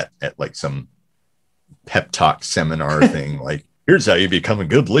hear that at like some pep talk seminar thing. Like, here's how you become a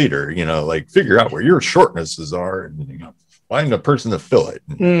good leader. You know, like figure out where your shortnesses are, and you know, find a person to fill it.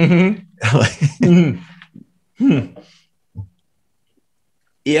 Mm-hmm. Like, mm-hmm.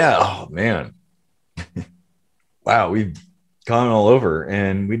 Yeah. Oh man. Wow, we've gone all over,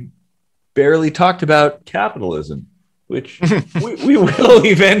 and we barely talked about capitalism, which we will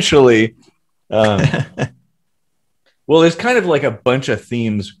eventually. Well, there's kind of like a bunch of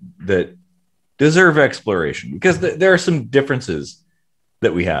themes that deserve exploration, because there are some differences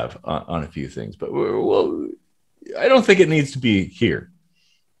that we have on a few things, but well, I don't think it needs to be here.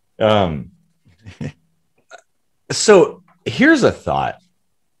 So here's a thought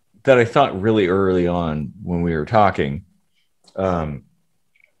that I thought really early on when we were talking. And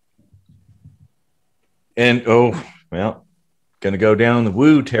oh, well, gonna go down the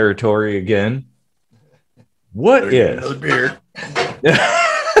woo territory again. What if another beer?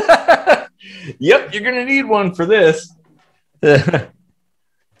 Yep, you're gonna need one for this.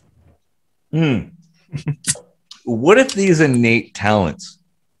 What if these innate talents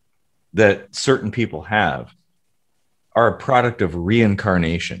that certain people have are a product of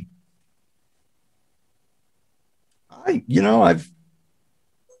reincarnation?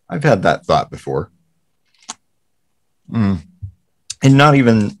 I've had that thought before. And not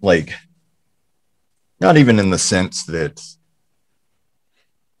even in the sense that,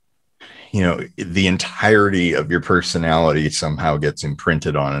 you know, the entirety of your personality somehow gets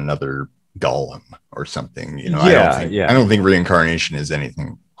imprinted on another golem or something. You know, yeah, I don't think reincarnation is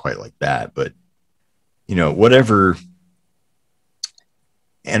anything quite like that, but you know, whatever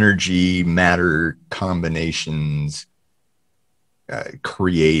energy matter combinations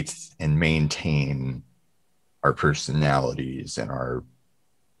create and maintain our personalities and our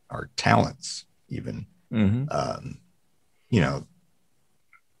talents, even. Mm-hmm. You know,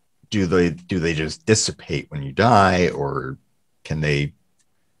 do they just dissipate when you die, or can they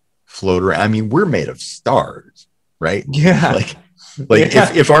float around? I mean, we're made of stars, right? Yeah. Like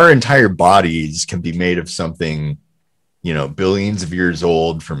yeah. If our entire bodies can be made of something, you know, billions of years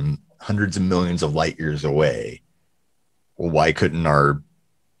old from hundreds of millions of light years away, well, why couldn't our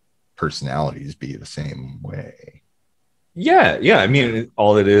personalities be the same way? Yeah. I mean,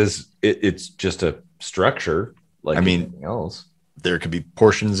 all it is, it's just a structure. Like, I mean, anything else. There could be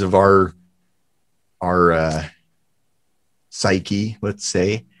portions of our psyche, let's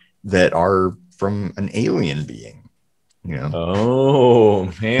say, that are from an alien being. You know, oh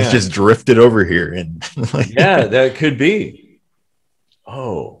man, it's just drifted over here, and yeah, that could be.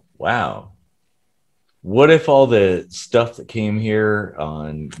 Oh wow, what if all the stuff that came here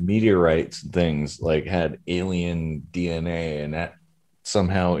on meteorites and things like had alien DNA, and that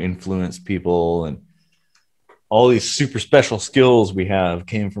somehow influenced people, and all these super special skills we have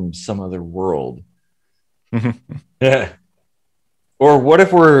came from some other world? Yeah. Or what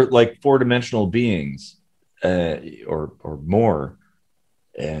if we're like 4-dimensional beings, or more,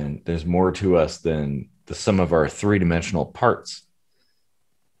 and there's more to us than the sum of our 3-dimensional parts?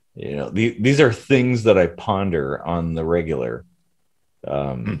 these are things that I ponder on the regular.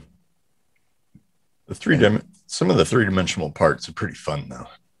 Hmm. Some of the three-dimensional parts are pretty fun, though.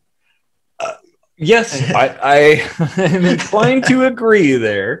 Yes, I am inclined to agree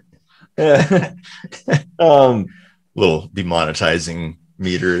there. Little demonetizing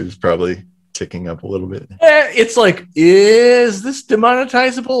meter is probably ticking up a little bit. It's like, is this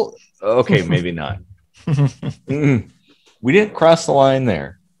demonetizable? Okay, maybe not. We didn't cross the line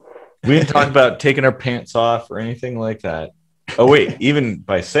there. We didn't talk about taking our pants off or anything like that. Oh, wait, even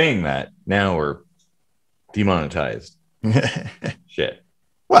by saying that, now we're demonetized. Shit.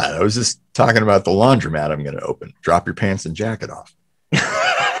 What? I was just talking about the laundromat I'm going to open. Drop your pants and jacket off.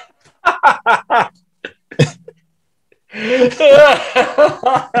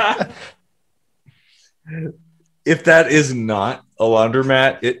 If that is not a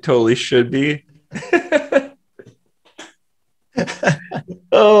laundromat, it totally should be.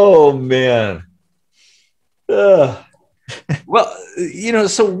 Oh, man. Well,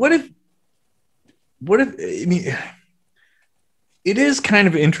 so what if, I mean, it is kind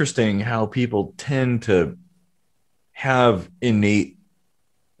of interesting how people tend to have innate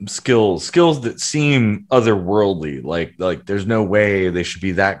skills that seem otherworldly. Like there's no way they should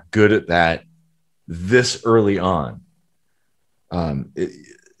be that good at that this early on.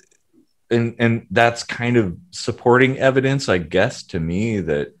 And that's kind of supporting evidence, I guess, to me,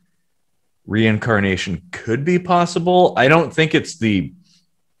 that reincarnation could be possible. I don't think it's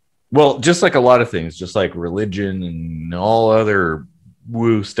just like a lot of things, just like religion and all other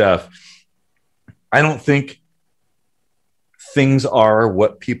woo stuff. I don't think things are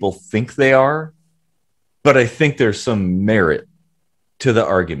what people think they are, but I think there's some merit to the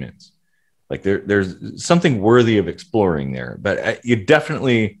arguments. Like there's something worthy of exploring there, but you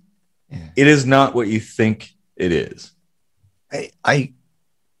definitely, it is not what you think it is.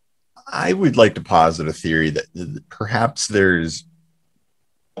 I would like to posit a theory that perhaps there's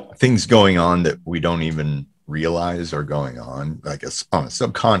things going on that we don't even realize are going on, like on a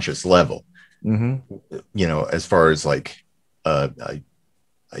subconscious level. Mm-hmm. As far as like a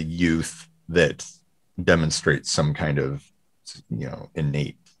youth that demonstrates some kind of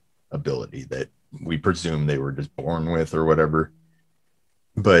innate ability that we presume they were just born with or whatever.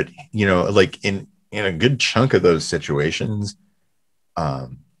 But like in a good chunk of those situations,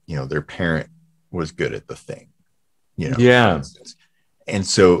 their parent was good at the thing, Yeah. And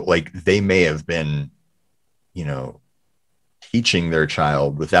so like they may have been teaching their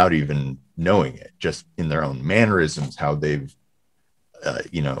child without even knowing it, just in their own mannerisms, how they've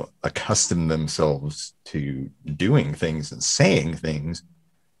accustomed themselves to doing things and saying things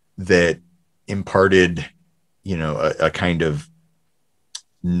that imparted a kind of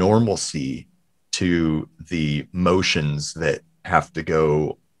normalcy to the motions that have to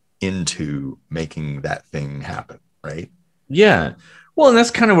go into making that thing happen, right? Yeah. Well, and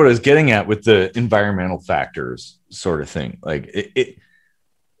that's kind of what I was getting at with the environmental factors sort of thing. Like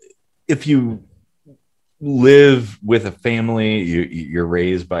if you live with a family, you're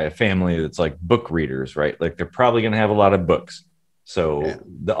raised by a family that's like book readers, right? Like they're probably going to have a lot of books. So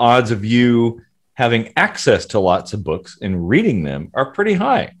the odds of you having access to lots of books and reading them are pretty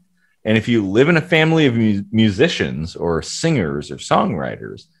high. And if you live in a family of musicians or singers or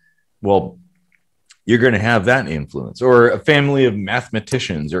songwriters, well, you're going to have that influence, or a family of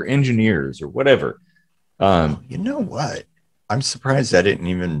mathematicians or engineers or whatever. You know what? I'm surprised I didn't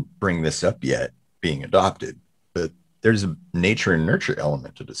even bring this up yet, being adopted, but there's a nature and nurture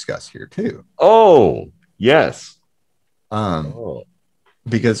element to discuss here too. Oh, yes.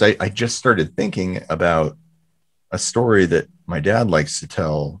 Because I just started thinking about a story that my dad likes to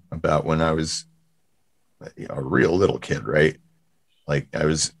tell about when I was a real little kid, right? Like I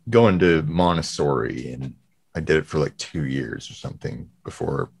was going to Montessori and I did it for like 2 years or something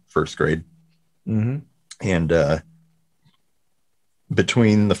before first grade. Mm-hmm. And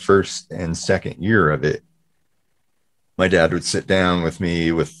between the first and second year of it, my dad would sit down with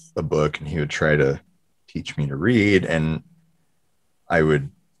me with a book and he would try to teach me to read. And I would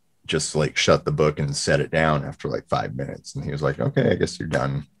just like shut the book and set it down after like 5 minutes. And he was like, okay, I guess you're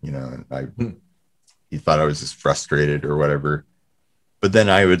done. And he thought I was just frustrated or whatever. But then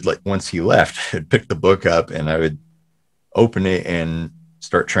I would, like, once he left, I'd pick the book up and I would open it and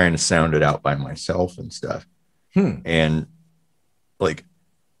start trying to sound it out by myself and stuff. And like,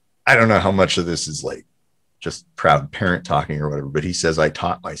 I don't know how much of this is like just proud parent talking or whatever, but he says, I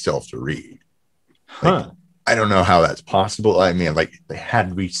taught myself to read. Like, I don't know how that's possible. I mean, like, they had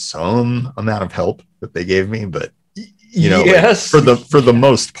to be some amount of help that they gave me, but yes, like, for the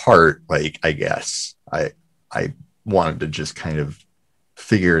most part, like, I guess I wanted to just kind of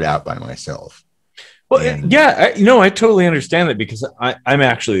figure it out by myself. Well, yeah, I totally understand that, because I'm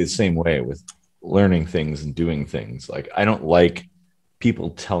actually the same way with learning things and doing things. Like, I don't like people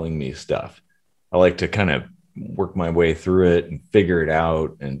telling me stuff. I like to kind of work my way through it and figure it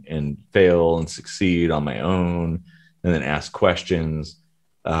out, and fail and succeed on my own, and then ask questions.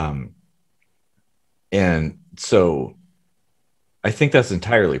 And so I think that's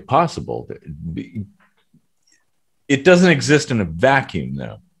entirely possible. It doesn't exist in a vacuum,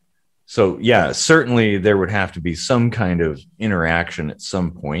 though. So, yeah, certainly there would have to be some kind of interaction at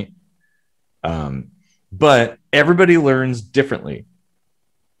some point. But everybody learns differently.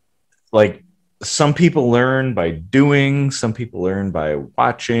 Like, some people learn by doing, some people learn by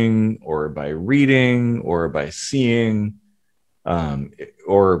watching, or by reading, or by seeing,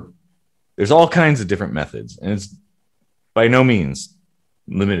 or there's all kinds of different methods. And it's by no means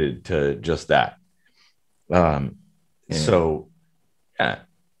limited to just that. So, yeah.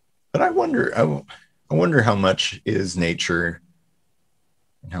 But I wonder how much is nature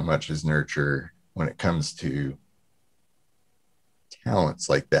and how much is nurture when it comes to talents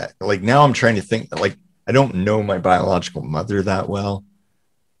like that. Like, now I'm trying to think, like, I don't know my biological mother that well.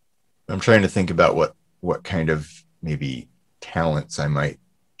 I'm trying to think about what kind of maybe talents I might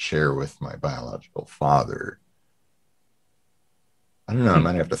share with my biological father. I don't know. I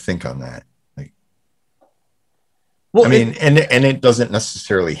might have to think on that. Like, well, I mean, and it doesn't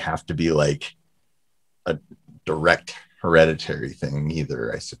necessarily have to be like a direct hereditary thing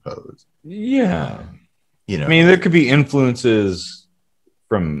either, I suppose. Yeah. I mean, there could be influences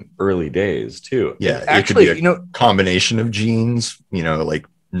from early days too. Yeah. Actually, it could be a combination of genes, like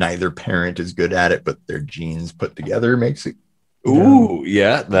neither parent is good at it, but their genes put together makes it. Ooh,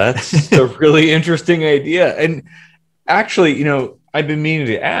 yeah. That's a really interesting idea. And actually, I've been meaning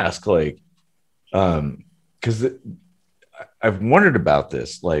to ask, like, because I've wondered about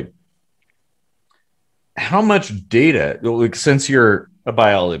this, like, how much data, like, since you're a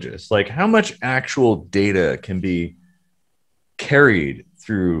biologist, like, how much actual data can be carried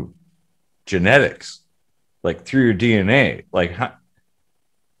through genetics, like through your DNA? Like, how?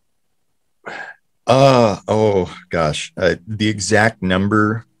 Oh gosh, the exact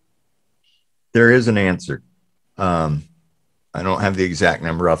number, there is an answer. I don't have the exact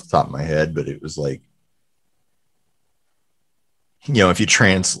number off the top of my head, but it was like, if you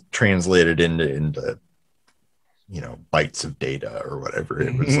translate it into bytes of data or whatever,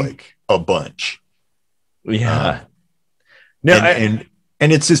 it was like a bunch. Yeah. No, and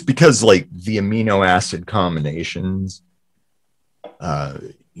it's just because, like, the amino acid combinations,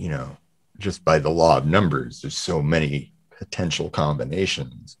 just by the law of numbers, there's so many potential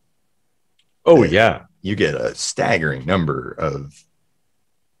combinations. Oh, yeah. You get a staggering number of,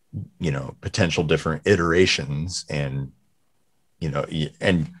 potential different iterations, and,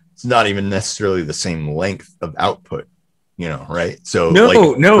 and it's not even necessarily the same length of output, right? So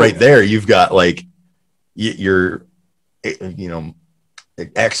no, right there, you've got, like, you're,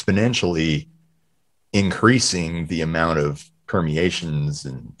 exponentially increasing the amount of permeations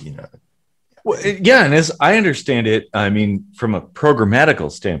and, Well, yeah, and as I understand it, I mean, from a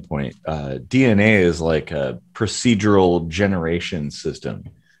programmatical standpoint, DNA is like a procedural generation system.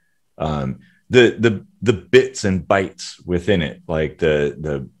 The bits and bytes within it, like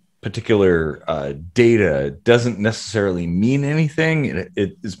the particular data, doesn't necessarily mean anything.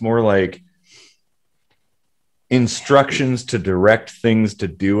 It is more like instructions to direct things to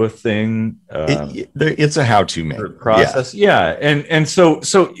do a thing. It's a how-to manual process. Yeah. And so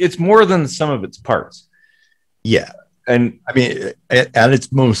it's more than the sum of its parts. Yeah. And I mean, at its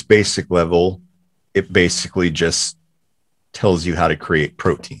most basic level, it basically just tells you how to create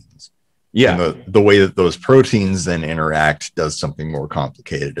proteins. Yeah. And the way that those proteins then interact does something more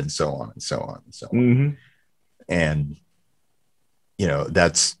complicated, and so on and so on and so on. Mm-hmm. And,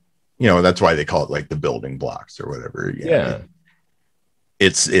 that's why they call it, like, the building blocks or whatever. Yeah.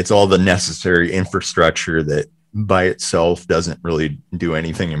 It's all the necessary infrastructure that by itself doesn't really do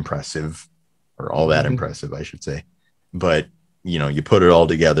anything impressive, or all that impressive, I should say. But, you put it all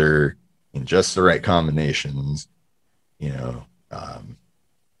together in just the right combinations, and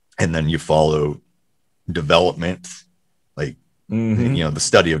then you follow development, like, the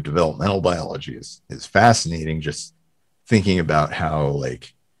study of developmental biology is fascinating. Just thinking about how,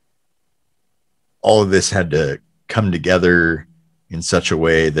 like, all of this had to come together in such a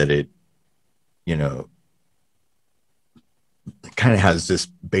way that it, kind of has this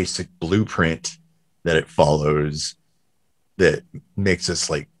basic blueprint that it follows that makes us,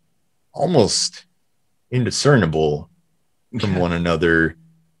 like, almost indiscernible from one another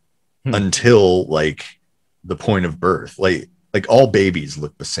until, like, the point of birth. Like, like all babies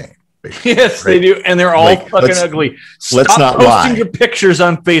look the same. Yes, right? They do, and they're all like, fucking ugly. Let's not posting lie. Your pictures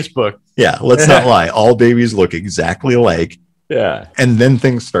on Facebook. Yeah, let's not lie. All babies look exactly alike. Yeah, and then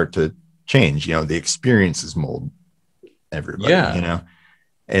things start to change. You know, the experiences mold everybody. Yeah, you know,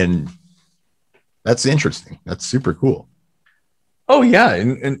 and that's interesting. That's super cool. Oh yeah,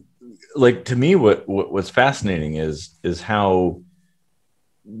 and like to me, what's fascinating is how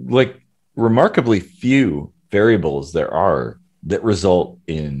like remarkably few variables there are that result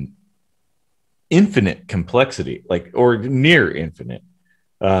in infinite complexity, like or near infinite.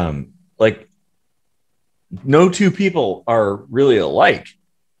 Like no two people are really alike,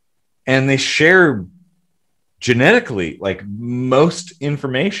 and they share genetically like most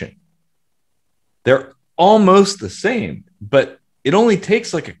information. They're almost the same, but it only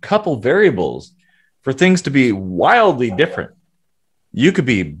takes like a couple variables for things to be wildly different. You could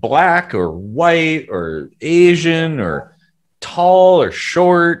be black or white or Asian or tall or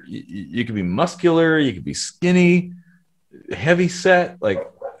short. You could be muscular. You could be skinny, heavy set,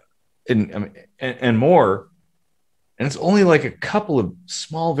 like, and more. And it's only like a couple of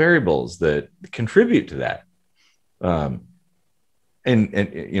small variables that contribute to that. And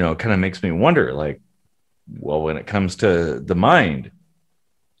you know, it kind of makes me wonder, like, well, when it comes to the mind,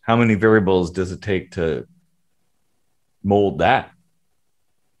 how many variables does it take to mold that?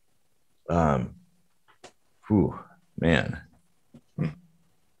 Man.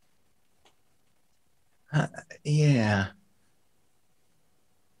 Yeah.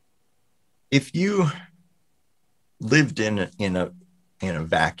 If you lived in a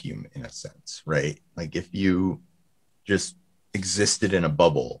vacuum, in a sense, right? Like if you just existed in a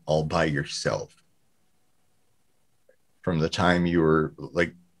bubble all by yourself from the time you were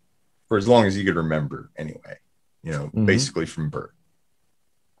like, for as long as you could remember anyway, you know, basically from birth,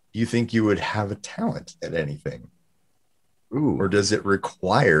 do you think you would have a talent at anything? Ooh. Or does it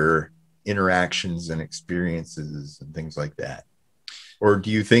require interactions and experiences and things like that? Or do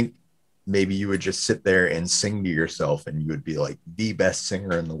you think maybe you would just sit there and sing to yourself and you would be like the best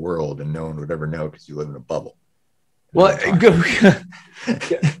singer in the world and no one would ever know because you live in a bubble? Well,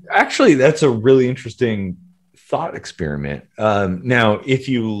 actually, that's a really interesting thought experiment. Now, if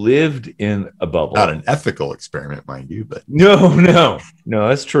you lived in a bubble, not an ethical experiment, mind you, but no,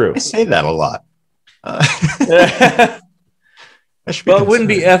 that's true. I say that a lot. Well, it wouldn't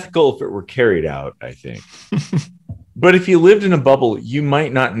be ethical if it were carried out, I think. But if you lived in a bubble, you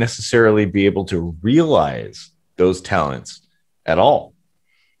might not necessarily be able to realize those talents at all.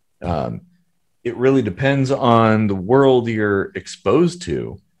 It really depends on the world you're exposed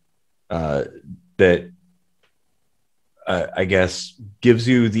to that, I guess, gives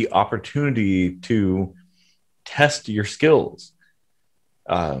you the opportunity to test your skills.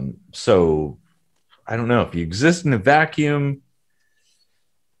 So I don't know, if you exist in a vacuum,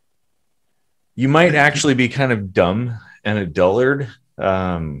 you might actually be kind of dumb and a dullard. But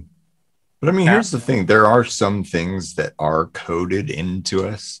I mean, here's the thing. There are some things that are coded into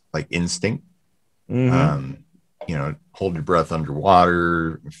us, like instinct. You know, hold your breath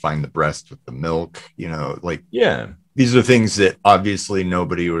underwater, find the breast with the milk, you know, like, yeah, these are things that obviously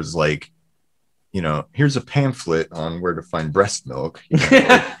nobody was like, you know, here's a pamphlet on where to find breast milk. You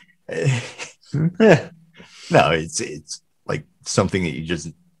know, like, no, it's like something that you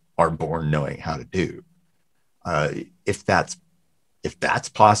just are born knowing how to do. If that's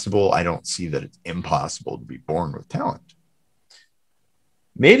possible, I don't see that it's impossible to be born with talent.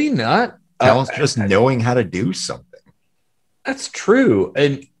 Maybe not. Talent's just knowing how to do something. That's true.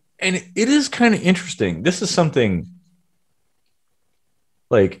 And it is kind of interesting. This is something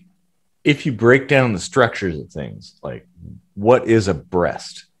like, if you break down the structures of things, like what is a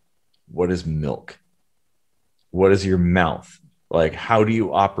breast? What is milk? What is your mouth? Like, how do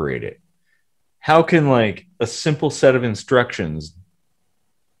you operate it? How can like a simple set of instructions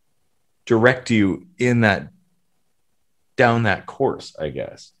direct you in that, down that course, I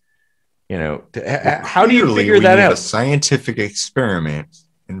guess? You know, how do you figure that out? A scientific experiment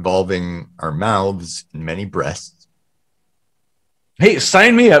involving our mouths and many breasts. Hey,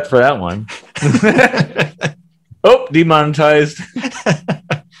 sign me up for that one. Oh, demonetized.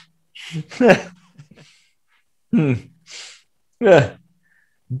 Yeah.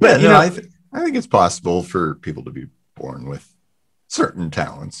 But you know, I think it's possible for people to be born with certain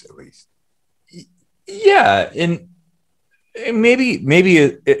talents, at least. Yeah, and maybe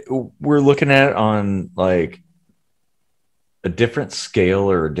we're looking at it on like a different scale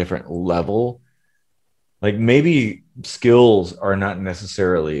or a different level. Like maybe skills are not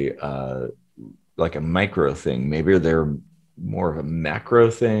necessarily like a micro thing. Maybe they're more of a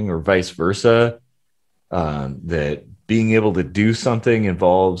macro thing, or vice versa. That being able to do something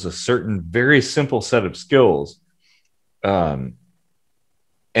involves a certain very simple set of skills. And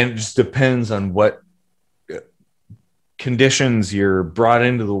it just depends on what conditions you're brought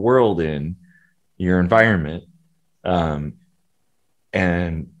into the world in, your environment. And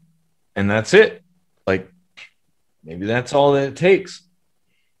that's it. Like, maybe that's all that it takes.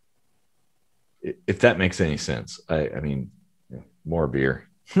 If that makes any sense. I mean, more beer.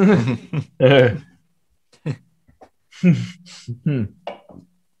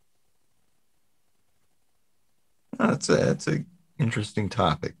 That's a interesting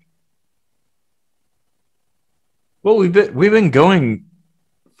topic. Well, we've been going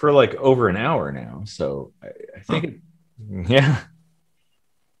for like over an hour now, so I think yeah,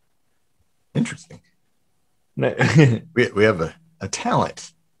 interesting. we have a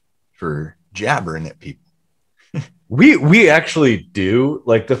talent for jabbering at people. we actually do.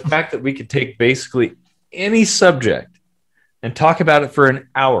 Like, the fact that we could take basically any subject and talk about it for an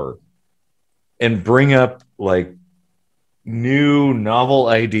hour and bring up like new novel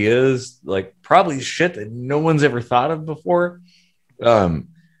ideas, like probably shit that no one's ever thought of before. That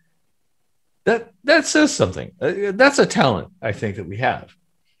says something. That's a talent, I think, that we have.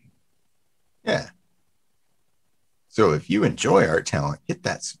 Yeah. So if you enjoy our talent, hit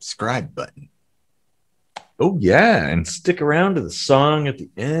that subscribe button. Oh yeah, and stick around to the song at the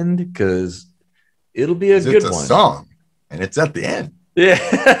end, because it'll be a good one. It's a song, and it's at the end.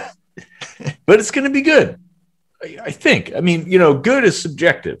 Yeah, but it's going to be good, I think. I mean, good is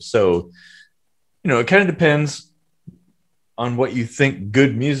subjective, so it kind of depends on what you think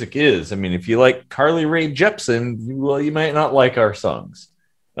good music is. I mean, if you like Carly Rae Jepsen, well, you might not like our songs,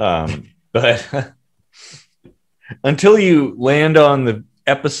 but until you land on the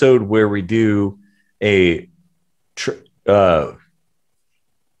episode where we do it's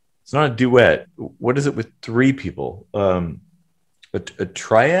not a duet. What is it with three people? A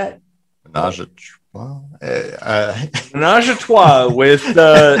triad? Menage a trois. Menage a trois with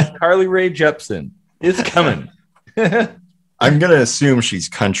Carly Rae Jepsen. It's coming. I'm going to assume she's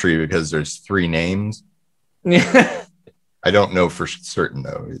country because there's three names. I don't know for certain,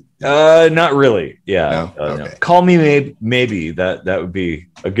 though. Not really. Yeah. No? Okay. No. Call Me Maybe. That would be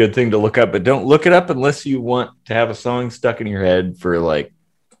a good thing to look up, but don't look it up unless you want to have a song stuck in your head for like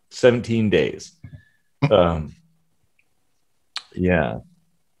 17 days. Yeah.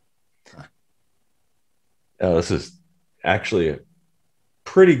 Oh, this is actually a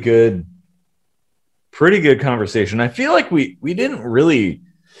pretty good conversation. I feel like we didn't really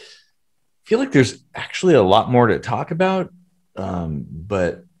feel like there's actually a lot more to talk about,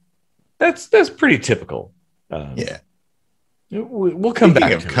 but that's pretty typical. Yeah, we'll come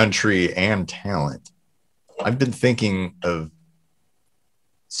back to country and talent. I've been thinking of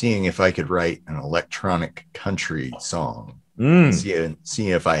seeing if I could write an electronic country song.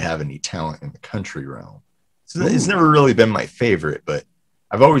 See if I have any talent in the country realm. So it's never really been my favorite, but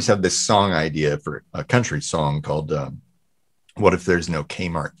I've always had this song idea for a country song called "What If There's No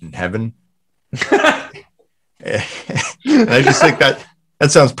Kmart in Heaven." And I just think that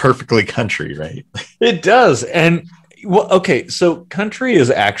sounds perfectly country, right? It does. And okay, so country is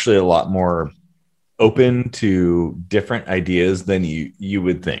actually a lot more open to different ideas than you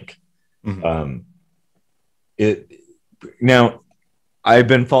would think. Mm-hmm. Now, I've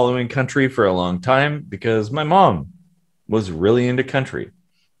been following country for a long time because my mom was really into country,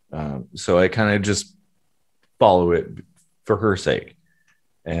 so I kind of just follow it for her sake.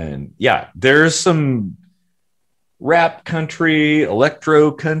 And yeah, there's some rap country, electro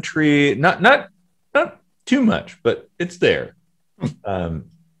country, not too much, but it's there.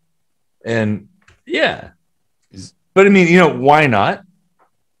 And yeah, but I mean, why not?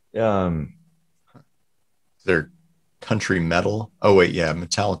 Is there country metal? Oh wait, yeah,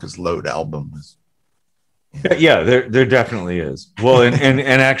 Metallica's Load album was. Yeah, there definitely is. Well, and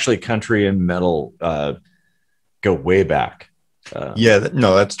actually, country and metal go way back.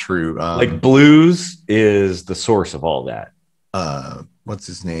 That's true. Like blues is the source of all that. What's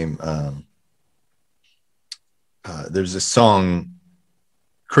his name? There's a song,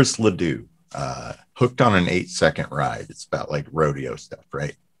 Chris Ledoux, "Hooked on an 8-Second Ride." It's about like rodeo stuff,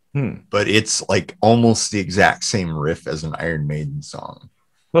 right? But it's like almost the exact same riff as an Iron Maiden song.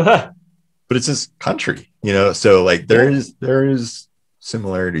 But it's just country, so like there is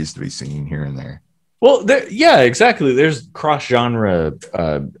similarities to be seen here and there. Well, yeah, exactly. There's cross-genre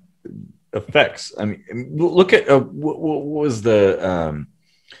effects. I mean, look at what was the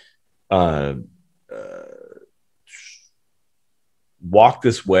Walk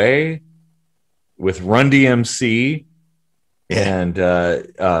This Way with Run DMC and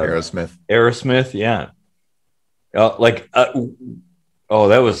Aerosmith. Aerosmith, yeah. Oh,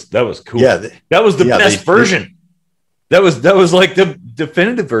 that was cool. Yeah, that was the best version. That was like the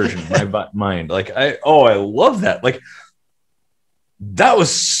definitive version in my mind. Like I love that. Like that was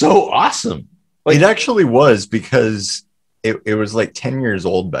so awesome. Like, it actually was, because it was like 10 years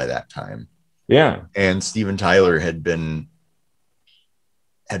old by that time. Yeah. And Steven Tyler had been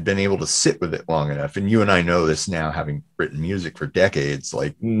able to sit with it long enough. And you and I know this now, having written music for decades.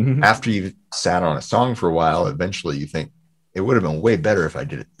 Like after you've sat on a song for a while, eventually you think it would have been way better if I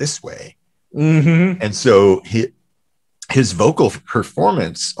did it this way. And so his vocal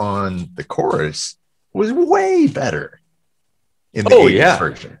performance on the chorus was way better in the 80s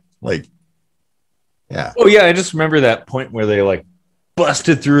version. Like, yeah. Oh yeah, I just remember that point where they like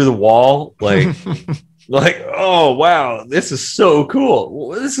busted through the wall, like like, oh wow, this is so cool.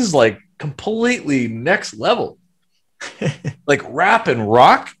 This is like completely next level. Like rap and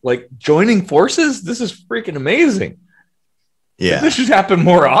rock, like joining forces. This is freaking amazing. Yeah, this should happen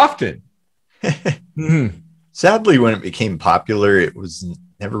more often. Sadly, when it became popular, it was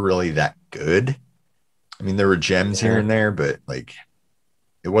never really that good. I mean, there were gems here and there, but like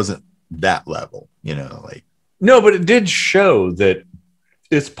it wasn't that level, you know, like. No, but it did show that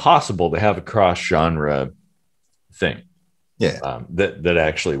it's possible to have a cross genre thing. Yeah. That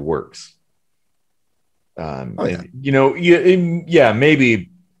actually works. And, you know, maybe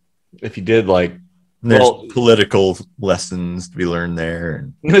if you did like, there's political lessons to be learned there.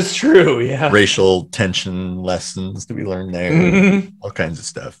 And that's true. Yeah. Racial tension lessons to be learned there. All kinds of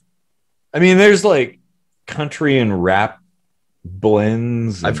stuff. I mean, there's like country and rap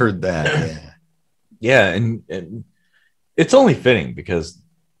blends. I've heard that. Yeah. Yeah. And it's only fitting because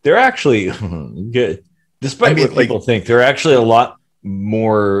they're actually good. Despite what people think, they're actually a lot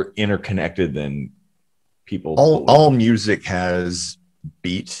more interconnected than people. All music has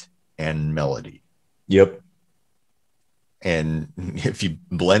beat and melody. Yep. And if you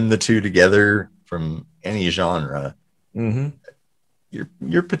blend the two together from any genre,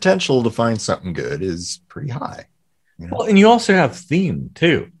 your potential to find something good is pretty high. You know? Well, and you also have theme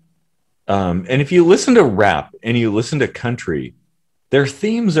too. And if you listen to rap and you listen to country, their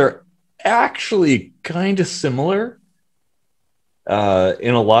themes are actually kind of similar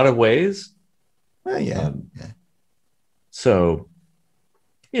in a lot of ways. Yeah. So,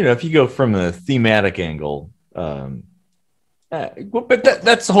 you know, if you go from a thematic angle, but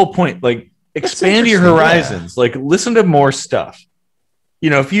that's the whole point. Like, expand your horizons. Yeah. Like, listen to more stuff. You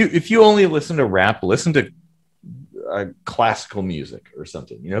know, if you only listen to rap, listen to classical music or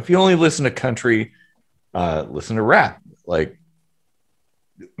something. You know, if you only listen to country, listen to rap. Like,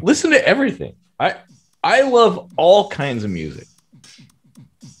 listen to everything. I love all kinds of music.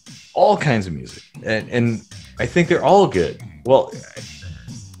 All kinds of music. And I think they're all good. Well,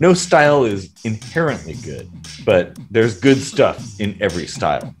 no style is inherently good, but there's good stuff in every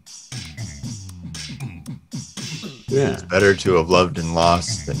style. Yeah. It's better to have loved and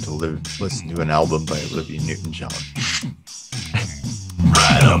lost than to listen to an album by Olivia Newton-John.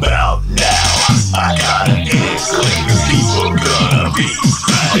 Right about now, I got an inkling people gonna be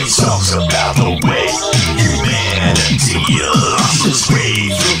writing songs about the way humanity lost its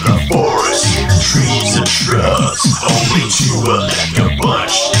way through the forest, trees and shrubs, only to elect a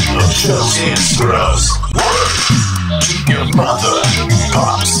bunch of chosen scrubs. Word to your mother,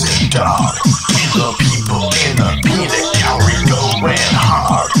 pops and dog, and the people in the peanut gallery going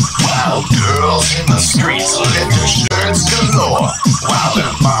hard. Wild girls in the streets lift their shirts galore, while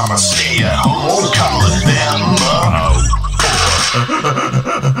their mamas stay at home calling them up.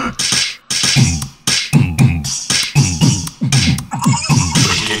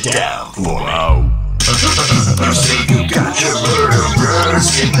 Break it down for me. You say you got your murderers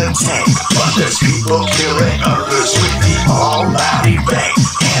in the tank, but there's people killing others with the almighty bank.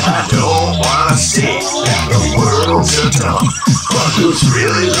 And I don't wanna say that the world's a dump, but who's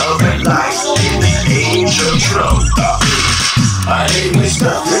really loving life in the age of Trump? My name is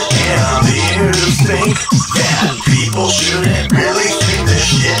nothing, and I'm here to think that people shouldn't really think this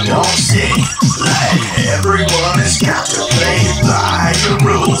shit don't stink. Like everyone has got to play by the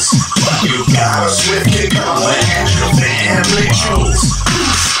rules, but you got a swift kick coming at your family jewels.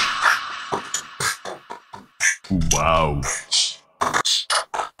 Wow.